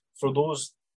 For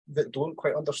those that don't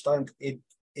quite understand,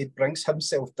 it brings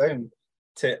himself down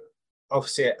to, I'll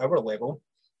say, at our level,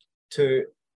 to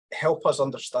help us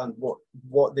understand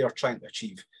what they're trying to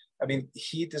achieve. I mean,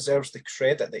 he deserves the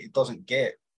credit that he doesn't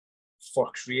get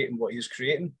for creating what he's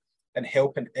creating and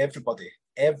helping everybody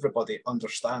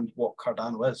understand what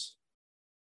Cardano is.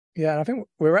 Yeah, and I think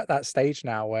we're at that stage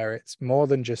now where it's more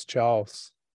than just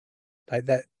Charles. Like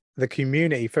that, the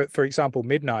community, for example,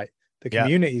 Midnight, the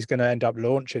community is going to end up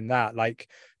launching that. Like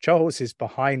Charles is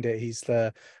behind it. He's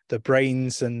the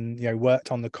brains, and, you know,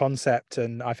 worked on the concept.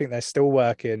 And I think they're still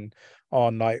working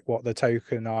on like what the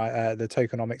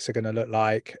tokenomics are going to look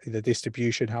like, the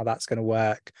distribution, how that's going to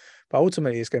work. But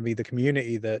ultimately, it's going to be the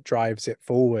community that drives it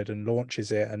forward and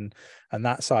launches it, and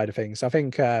that side of things. I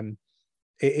think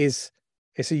it's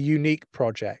a unique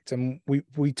project, and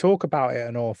we talk about it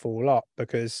an awful lot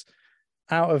because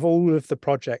out of all of the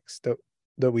projects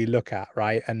that we look at,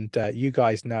 right, and you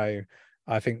guys know,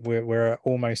 I think we're at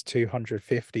almost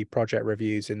 250 project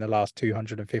reviews in the last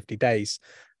 250 days.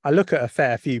 I look at a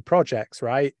fair few projects,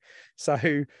 right?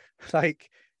 So like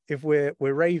if we're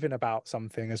raving about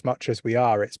something as much as we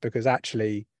are, it's because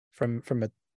actually from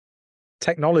a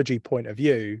technology point of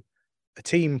view, a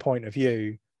team point of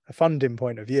view, a funding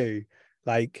point of view,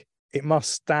 like it must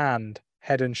stand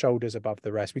head and shoulders above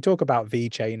the rest. We talk about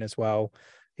VeChain as well,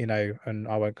 you know, and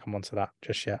I won't come on to that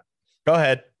just yet. Go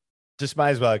ahead. Just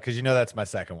might as well, because you know that's my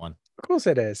second one. Of course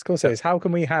it is. Of course it is. How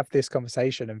can we have this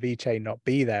conversation and VeChain not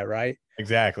be there, right?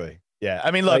 Exactly. Yeah. I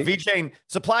mean, look, VeChain,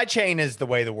 supply chain is the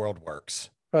way the world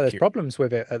works. Well, there's problems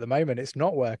with it at the moment. It's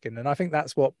not working. And I think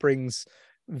that's what brings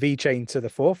VeChain to the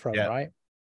forefront, right?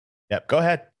 Yep. Go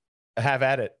ahead. Have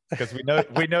at it, because we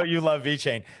know you love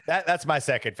VeChain. That's my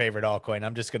second favorite altcoin.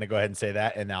 I'm just going to go ahead and say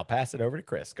that, and I'll pass it over to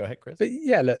Chris. Go ahead, Chris. But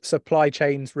yeah, look, supply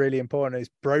chain's really important. It's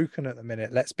broken at the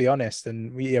minute. Let's be honest.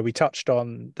 And we touched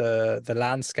on the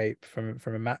landscape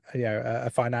from a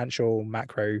financial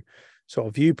macro sort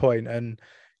of viewpoint, and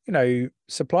you know,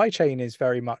 supply chain is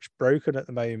very much broken at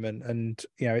the moment, and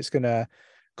you know, it's going to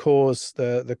cause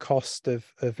the cost of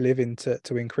living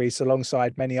to increase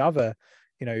alongside many other,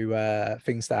 you know,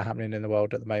 things that are happening in the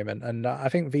world at the moment. And I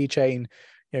think VeChain,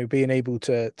 you know, being able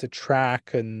to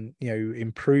track and, you know,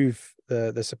 improve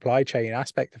the supply chain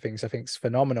aspect of things, I think is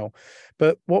phenomenal.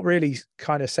 But what really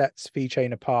kind of sets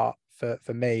VeChain apart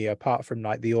for me, apart from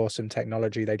like the awesome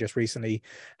technology, they just recently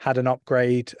had an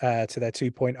upgrade to their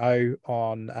 2.0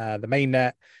 on the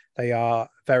mainnet. They are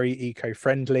very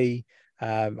eco-friendly.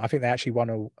 I think they actually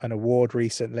won an award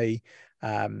recently.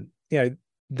 You know,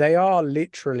 they are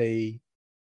literally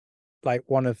like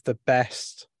one of the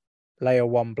best layer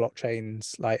one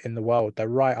blockchains like in the world. They're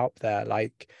right up there.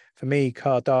 Like for me,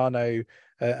 Cardano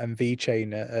and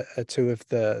VeChain are two of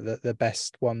the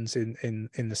best ones in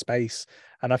the space.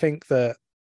 And I think that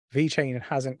VeChain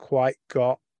hasn't quite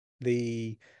got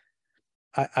the,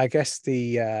 I guess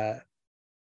the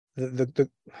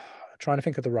trying to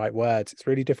think of the right words. It's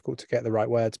really difficult to get the right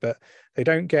words, but they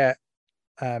don't get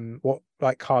what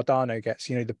like Cardano gets,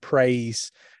 the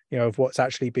praise, of what's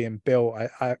actually being built.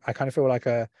 I kind of feel like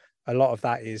a lot of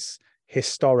that is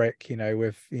historic,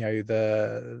 with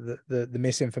the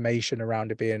misinformation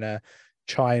around it being a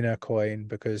China coin,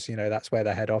 because that's where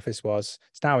their head office was.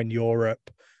 It's now in Europe.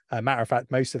 Matter of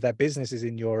fact, most of their business is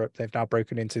in Europe. They've now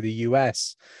broken into the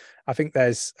US. I think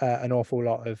there's an awful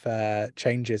lot of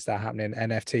changes that are happening.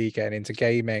 NFT getting into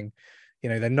gaming.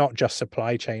 They're not just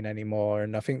supply chain anymore,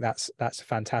 and I think that's a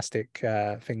fantastic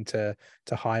thing to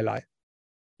highlight.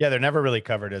 Yeah, they're never really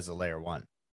covered as a layer one.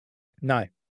 No,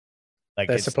 like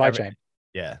their supply chain.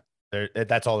 Yeah,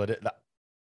 that's all it is.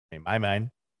 In my mind,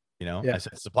 I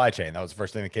said supply chain. That was the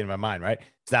first thing that came to my mind. Right?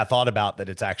 It's not thought about that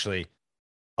it's actually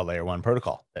a layer one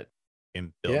protocol that you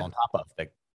can build on top of,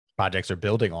 that projects are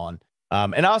building on.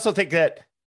 And I also think that,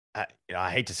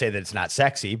 I hate to say that it's not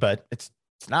sexy, but it's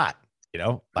not.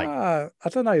 I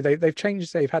don't know. They've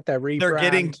changed. They've had their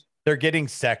rebrand. They're getting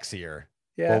sexier.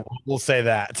 Yeah, we'll say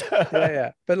that.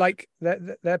 yeah. But like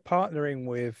they're partnering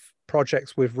with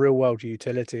projects with real world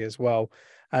utility as well.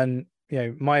 And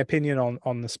my opinion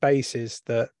on the space is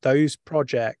that those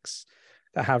projects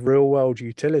that have real world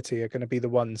utility are going to be the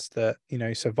ones that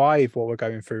survive what we're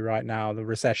going through right now, the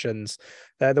recessions.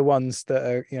 They're the ones that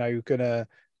are going to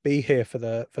be here for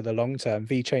the long term.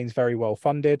 VeChain's very well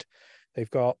funded.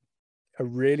 They've got a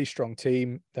really strong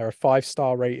team. They're a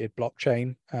 5-star rated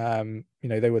blockchain.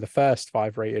 They were the first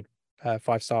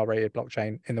 5-star rated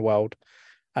blockchain in the world.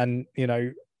 And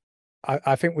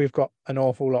I think we've got an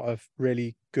awful lot of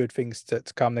really good things to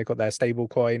come. They've got their stable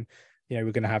coin.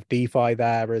 We're going to have DeFi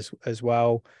there as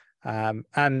well.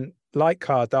 And like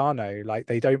Cardano, like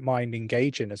they don't mind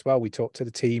engaging as well. We talked to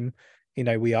the team,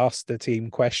 we asked the team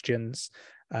questions.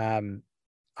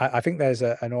 I think there's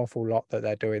an awful lot that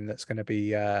they're doing that's going to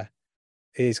be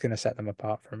is going to set them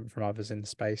apart from others in the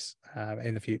space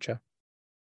in the future.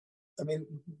 I mean,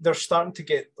 they're starting to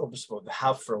get, obviously, well, they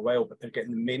have for a while, but they're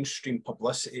getting the mainstream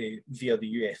publicity via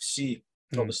the UFC.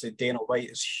 Obviously, Dana White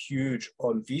is huge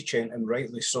on VeChain, and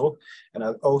rightly so. And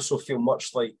I also feel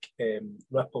much like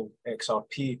Ripple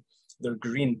XRP, they're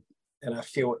green. And I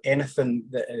feel anything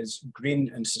that is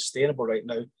green and sustainable right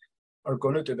now are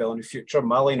going to do well in the future.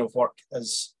 My line of work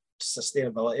is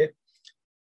sustainability.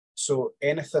 So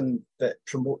anything that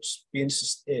promotes being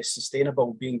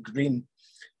sustainable, being green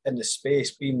in the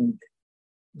space, being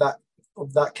that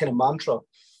kind of mantra,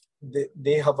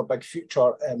 they have a big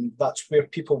future, and that's where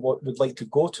people would like to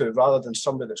go to, rather than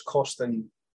somebody that's costing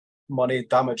money,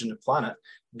 damaging the planet.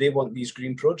 They want these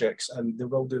green projects, and they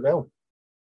will do well.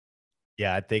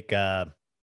 Yeah, I think, I'm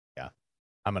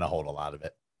going to hold a lot of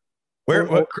it.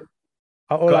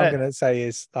 All I'm going to say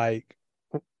is, like,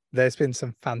 there's been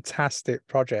some fantastic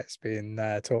projects being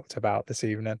talked about this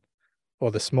evening,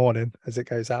 or this morning as it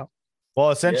goes out.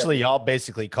 Well, essentially, y'all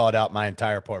basically called out my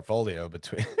entire portfolio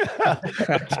between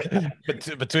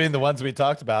between the ones we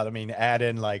talked about. I mean, add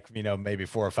in like, maybe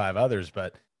 4 or 5 others,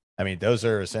 but I mean, those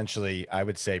are essentially, I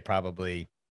would say probably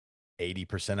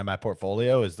 80% of my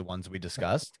portfolio is the ones we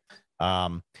discussed.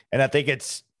 And I think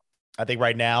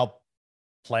right now,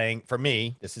 playing for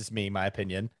me, this is me, my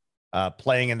opinion,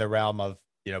 playing in the realm of,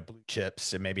 blue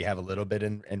chips and maybe have a little bit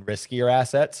in riskier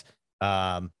assets.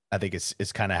 I think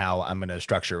it's kind of how I'm going to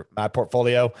structure my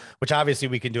portfolio, which obviously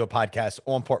we can do a podcast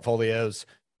on portfolios.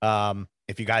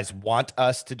 If you guys want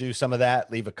us to do some of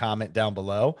that, leave a comment down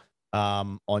below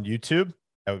on YouTube.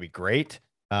 That would be great.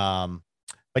 But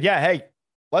yeah, hey,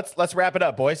 let's wrap it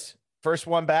up, boys. First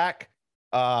one back.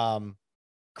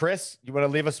 Chris, you want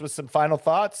to leave us with some final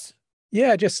thoughts?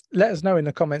 Yeah, just let us know in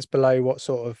the comments below what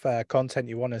sort of content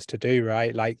you want us to do,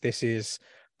 right? Like, this is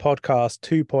podcast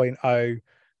 2.0,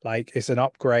 like it's an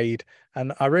upgrade.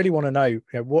 And I really want to know,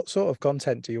 what sort of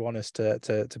content do you want us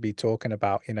to be talking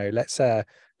about? Let's get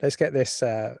this,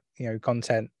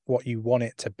 content, what you want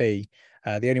it to be.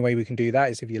 The only way we can do that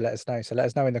is if you let us know. So let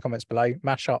us know in the comments below,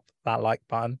 mash up that like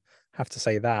button. Have to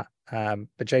say that.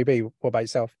 But JB, what about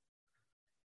yourself?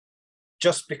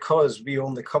 Just because we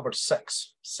only covered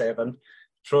 6, 7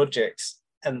 projects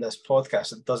in this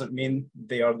podcast, it doesn't mean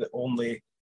they are the only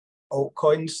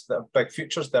altcoins that have big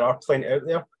futures. There are plenty out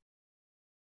there.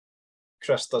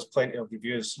 Chris does plenty of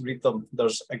reviews. Read them.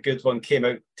 There's a good one came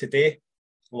out today,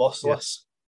 Lossless.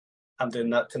 Yeah. I'm doing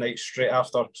that tonight,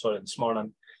 this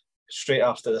morning, straight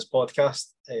after this podcast.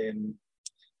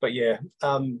 But yeah,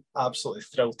 I'm absolutely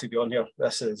thrilled to be on here.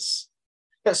 This is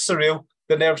it's surreal.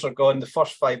 The nerves are gone. The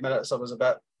first 5 minutes I was a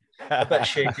bit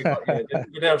shaky, but yeah,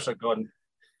 the nerves are gone.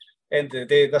 End of the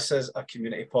day, this is a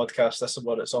community podcast. This is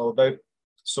what it's all about.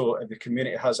 So if the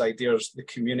community has ideas, the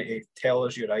community tell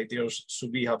us your ideas, so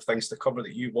we have things to cover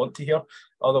that you want to hear.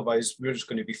 Otherwise, we're just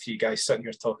going to be three guys sitting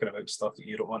here talking about stuff that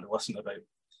you don't want to listen about.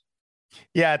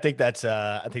 Yeah, I think that's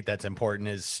important.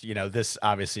 Is, you know, this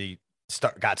obviously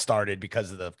got started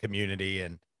because of the community,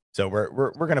 and so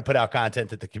we're going to put out content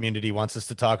that the community wants us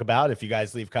to talk about. If you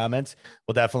guys leave comments,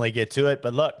 we'll definitely get to it.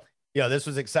 But look, you know, this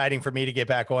was exciting for me to get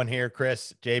back on here.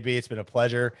 Chris, JB, it's been a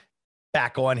pleasure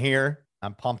back on here.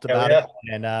 I'm pumped about it.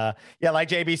 And yeah, like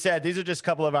JB said, these are just a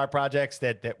couple of our projects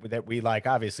that we like.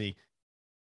 Obviously,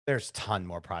 there's a ton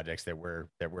more projects that we're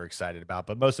excited about,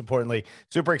 but most importantly,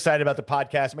 super excited about the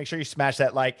podcast. Make sure you smash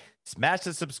that like, smash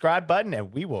the subscribe button,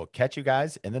 and we will catch you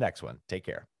guys in the next one. Take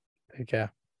care. Take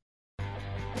care.